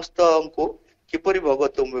परिवार समस्त को किपरि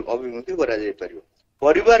भगवत अभिमुखी करा जाय परियो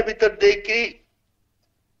परिवार भीतर देखि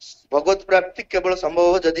भगवत प्राप्ति केवल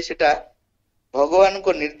संभव जदि सेटा भगवान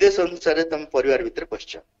को निर्देश अनुसार तुम परिवार भीतर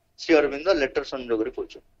पश्च श्री अरविंद लेटर संजोग रे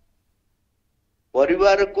कहछ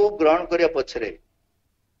परिवार को ग्रहण करिया पछरे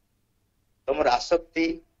तमर आसक्ति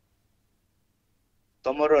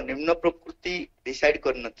तमर निम्न प्रकृति डिसाइड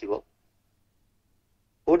कर नथिवो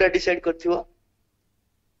कोटा डिसाइड करथिवो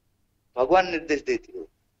भगवान निर्देश देथिवो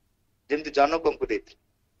जेमति जनक को देथि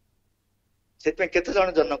सेतमे केते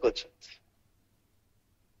जण जनक अछथि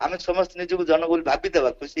आमे समस्त निज को जनक बोली भाबी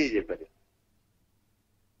देबा खुशी जे पारे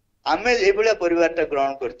आमे ए भलिया परिवारटा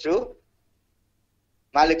ग्रहण करछु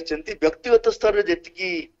मालिक चंती व्यक्तिगत स्तर रे जेतिकी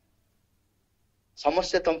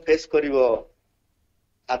समस्या तुम फेस करिवो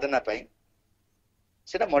साधना पाई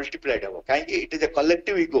सेटा मल्टीप्लाइड हो काहे it is a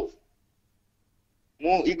collective ego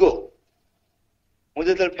मु ईगो मु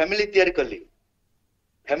जो फैमिली तैयारी कली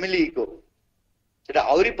फैमिली ईगो सेटा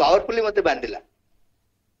आउरी पावरफुली मते बांधिला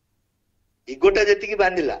ईगोटा जेतिकी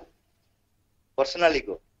बांधिला पर्सनल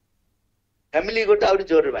ईगो फैमिली ईगोटा आउरी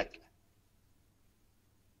जोर रे बांधिला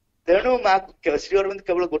तेणु मां श्री अरविंद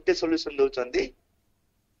केवल गोटे सॉल्यूशन दउचंदी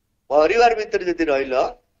परिवार भीतर जदि रहिलो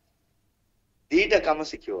दीटा काम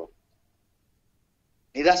शिखियो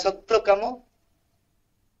निरासक्त काम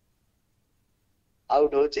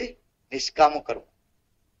आउट होची निष्काम कर्म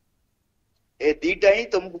ए दीटा ही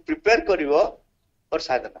तुमको प्रिपेयर करिवो और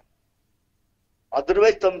साधना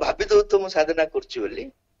अदरवाइज तुम भाभी दो तुम साधना करछि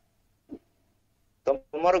बोली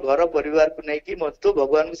तुमर घर परिवार को नहीं कि मत तो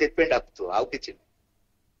भगवान को सेट पे डाकतो आउ किछि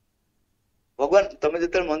भगवान तुम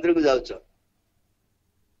जते मंदिर को जाउछ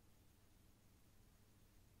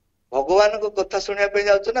भगवान को कथा सुनिया पे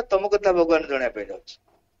जाउछ ना तुम कथा भगवान जणिया पे जाउछ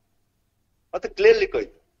मत क्लियरली कहि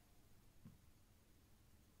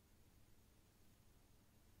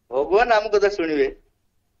भगवान आम कथा शुणे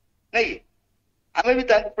नहीं आम भी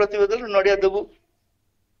प्रतिबदल नड़िया देवु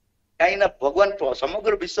कहीं भगवान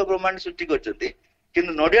समग्र विश्व ब्रह्मांड सृष्टि कर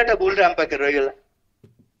नड़ियाटा भूल आम पाखे रहीगला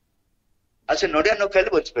आ से नड़िया न खाइले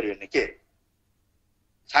बची पारे किए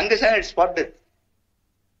सांगे सांगे स्पॉट डेथ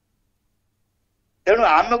तेणु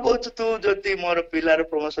आम कह तू जदि मोर पिलार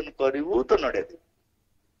प्रमोशन करू तो नड़िया दे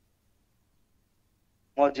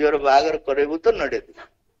मो झीर बाहागर करेबू तो नड़िया दे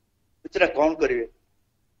कौन करेंगे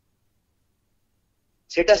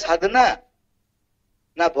सेटा साधना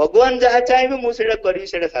ना भगवान जहाँ चाहिए मुझे करी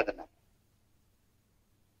सेटा साधना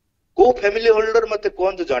को फैमिली होल्डर मत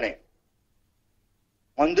कहतु जड़े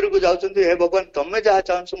मंदिर को जाऊँ हे भगवान तमें जहाँ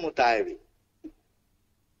चाहू मुझे भी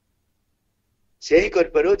से ही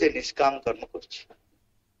कर जे निष्काम कर्म कर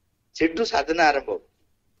साधना आरंभ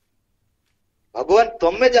भगवान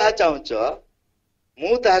तमें जहाँ चाहूच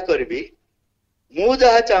मुझे करी मु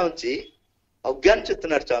जहाँ चाहूँगी अज्ञान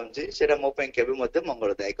चेतनार चाहूँगी से मो के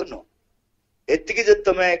मंगलदायक नुह एतिकी जब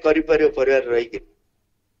तुम कर परिवार रही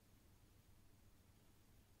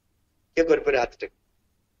कर हाथ टेक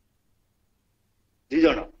दी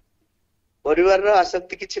जन परिवार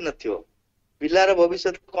आसक्ति किसी न पिलार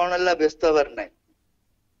भविष्य कौन है व्यस्त हबार ना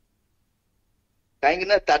कहीं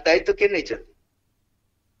दायित्व किए नहीं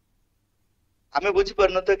आम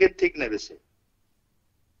बुझीपार न कि ठीक नहीं से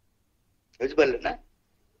बुझिपारे ना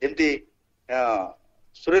जमती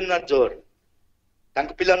सुरेंद्रनाथ जोर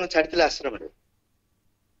पिला छाड़ी आश्रम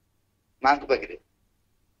माँ पाखे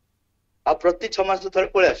आ प्रति 6 मास थे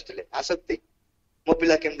पलि आसुले आसक्ति मो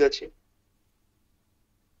पिला केमती अच्छे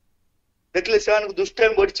देखले से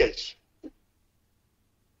दुष्टाइम बढ़ी चलती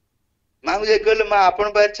माँ को जाए कहले माँ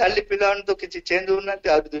आपण बाहर छाड़ी पिला तो किसी चेंज होना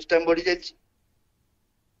दुष्टाइम बढ़ी जाए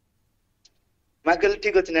माँ कहले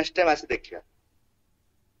ठीक अच्छे नेक्स्ट टाइम आस देखा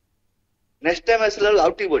नेक्स्ट टाइम आसला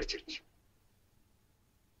आउट बढ़ी चलती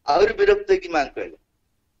आहरी विरक्त की माँ कहले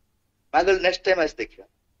माँ कहले नेक्स्ट टाइम आस देखा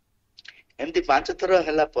एमती 5 थर है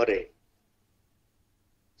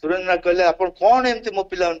सुरेंद्र कहले आप कौन एमती मो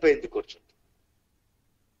पिला कर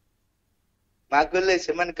माँ कहले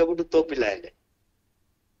से केबुठू तो पिला हेले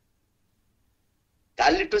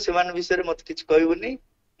कालीठू से विषय मत किसी कहबुनी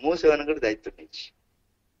मुझे दायित्व नहीं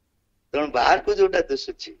तेणु बाहर को जोटा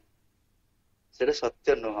दिशुची से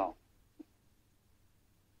सत्य नुह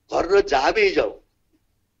घर जहाँ भी जाऊ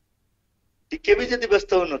टिके भी जदि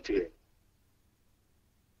व्यस्त हो नथिबे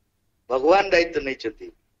भगवान दायित्व नहीं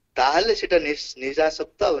ताहले सेटा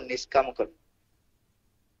निरासक्त और निष्काम कर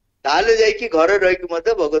ताहले जाइकी घर रही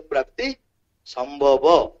भगवत प्राप्ति संभव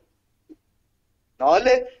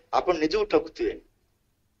नहले आपण निजू ठकुथिबे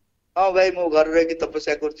हाँ भाई मो घर रही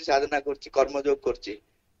तपस्या करछि साधना करछि कर्मयोग करछि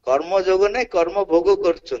कर्मयोग नहीं कर्म भोग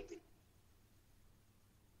करछंती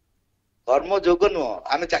कर्मयोग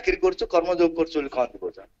नुह आमे चाकरी करछु कर्मयोग करछु बोली कहंती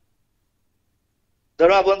बोझा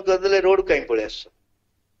दरमा बंद करदेले रोड कहीं पळे आस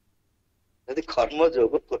यदि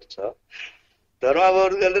कर्मयोग करछ दरमा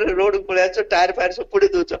बंद करदेले रोड पळे आस टायर फायर सब पुड़ी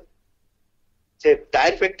दोछ से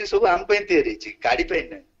टायर फैक्ट्री सब आम पे तैयारी छी गाड़ी पे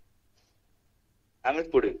नहीं आमे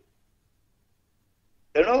पुड़ी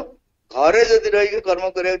तेणु घरे जदि रही कर्म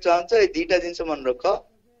करिया चाहन्छ ए दीटा जिंस मन रख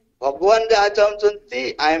भगवान जहाँ चाहते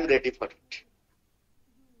I am ready for it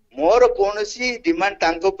more कौन सी डिमांड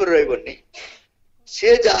तांको ऊपर रही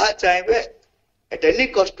सी जहाँ चाहे एट एनी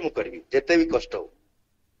कष्ट मु करी जिते भी कष्ट हो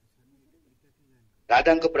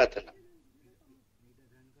राधा प्रार्थना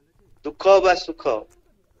दुख बा सुख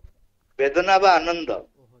वेदना बा आनंद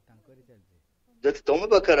जदि तुम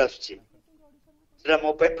पाखे आसुची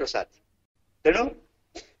मो प्रसाद तेणु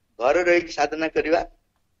घर रही साधना करवा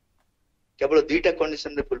केवल दुईटा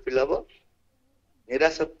कंडीशन रे फुलफिल हम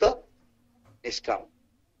निरासक्त निष्काम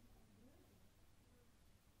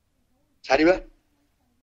छाड़िबा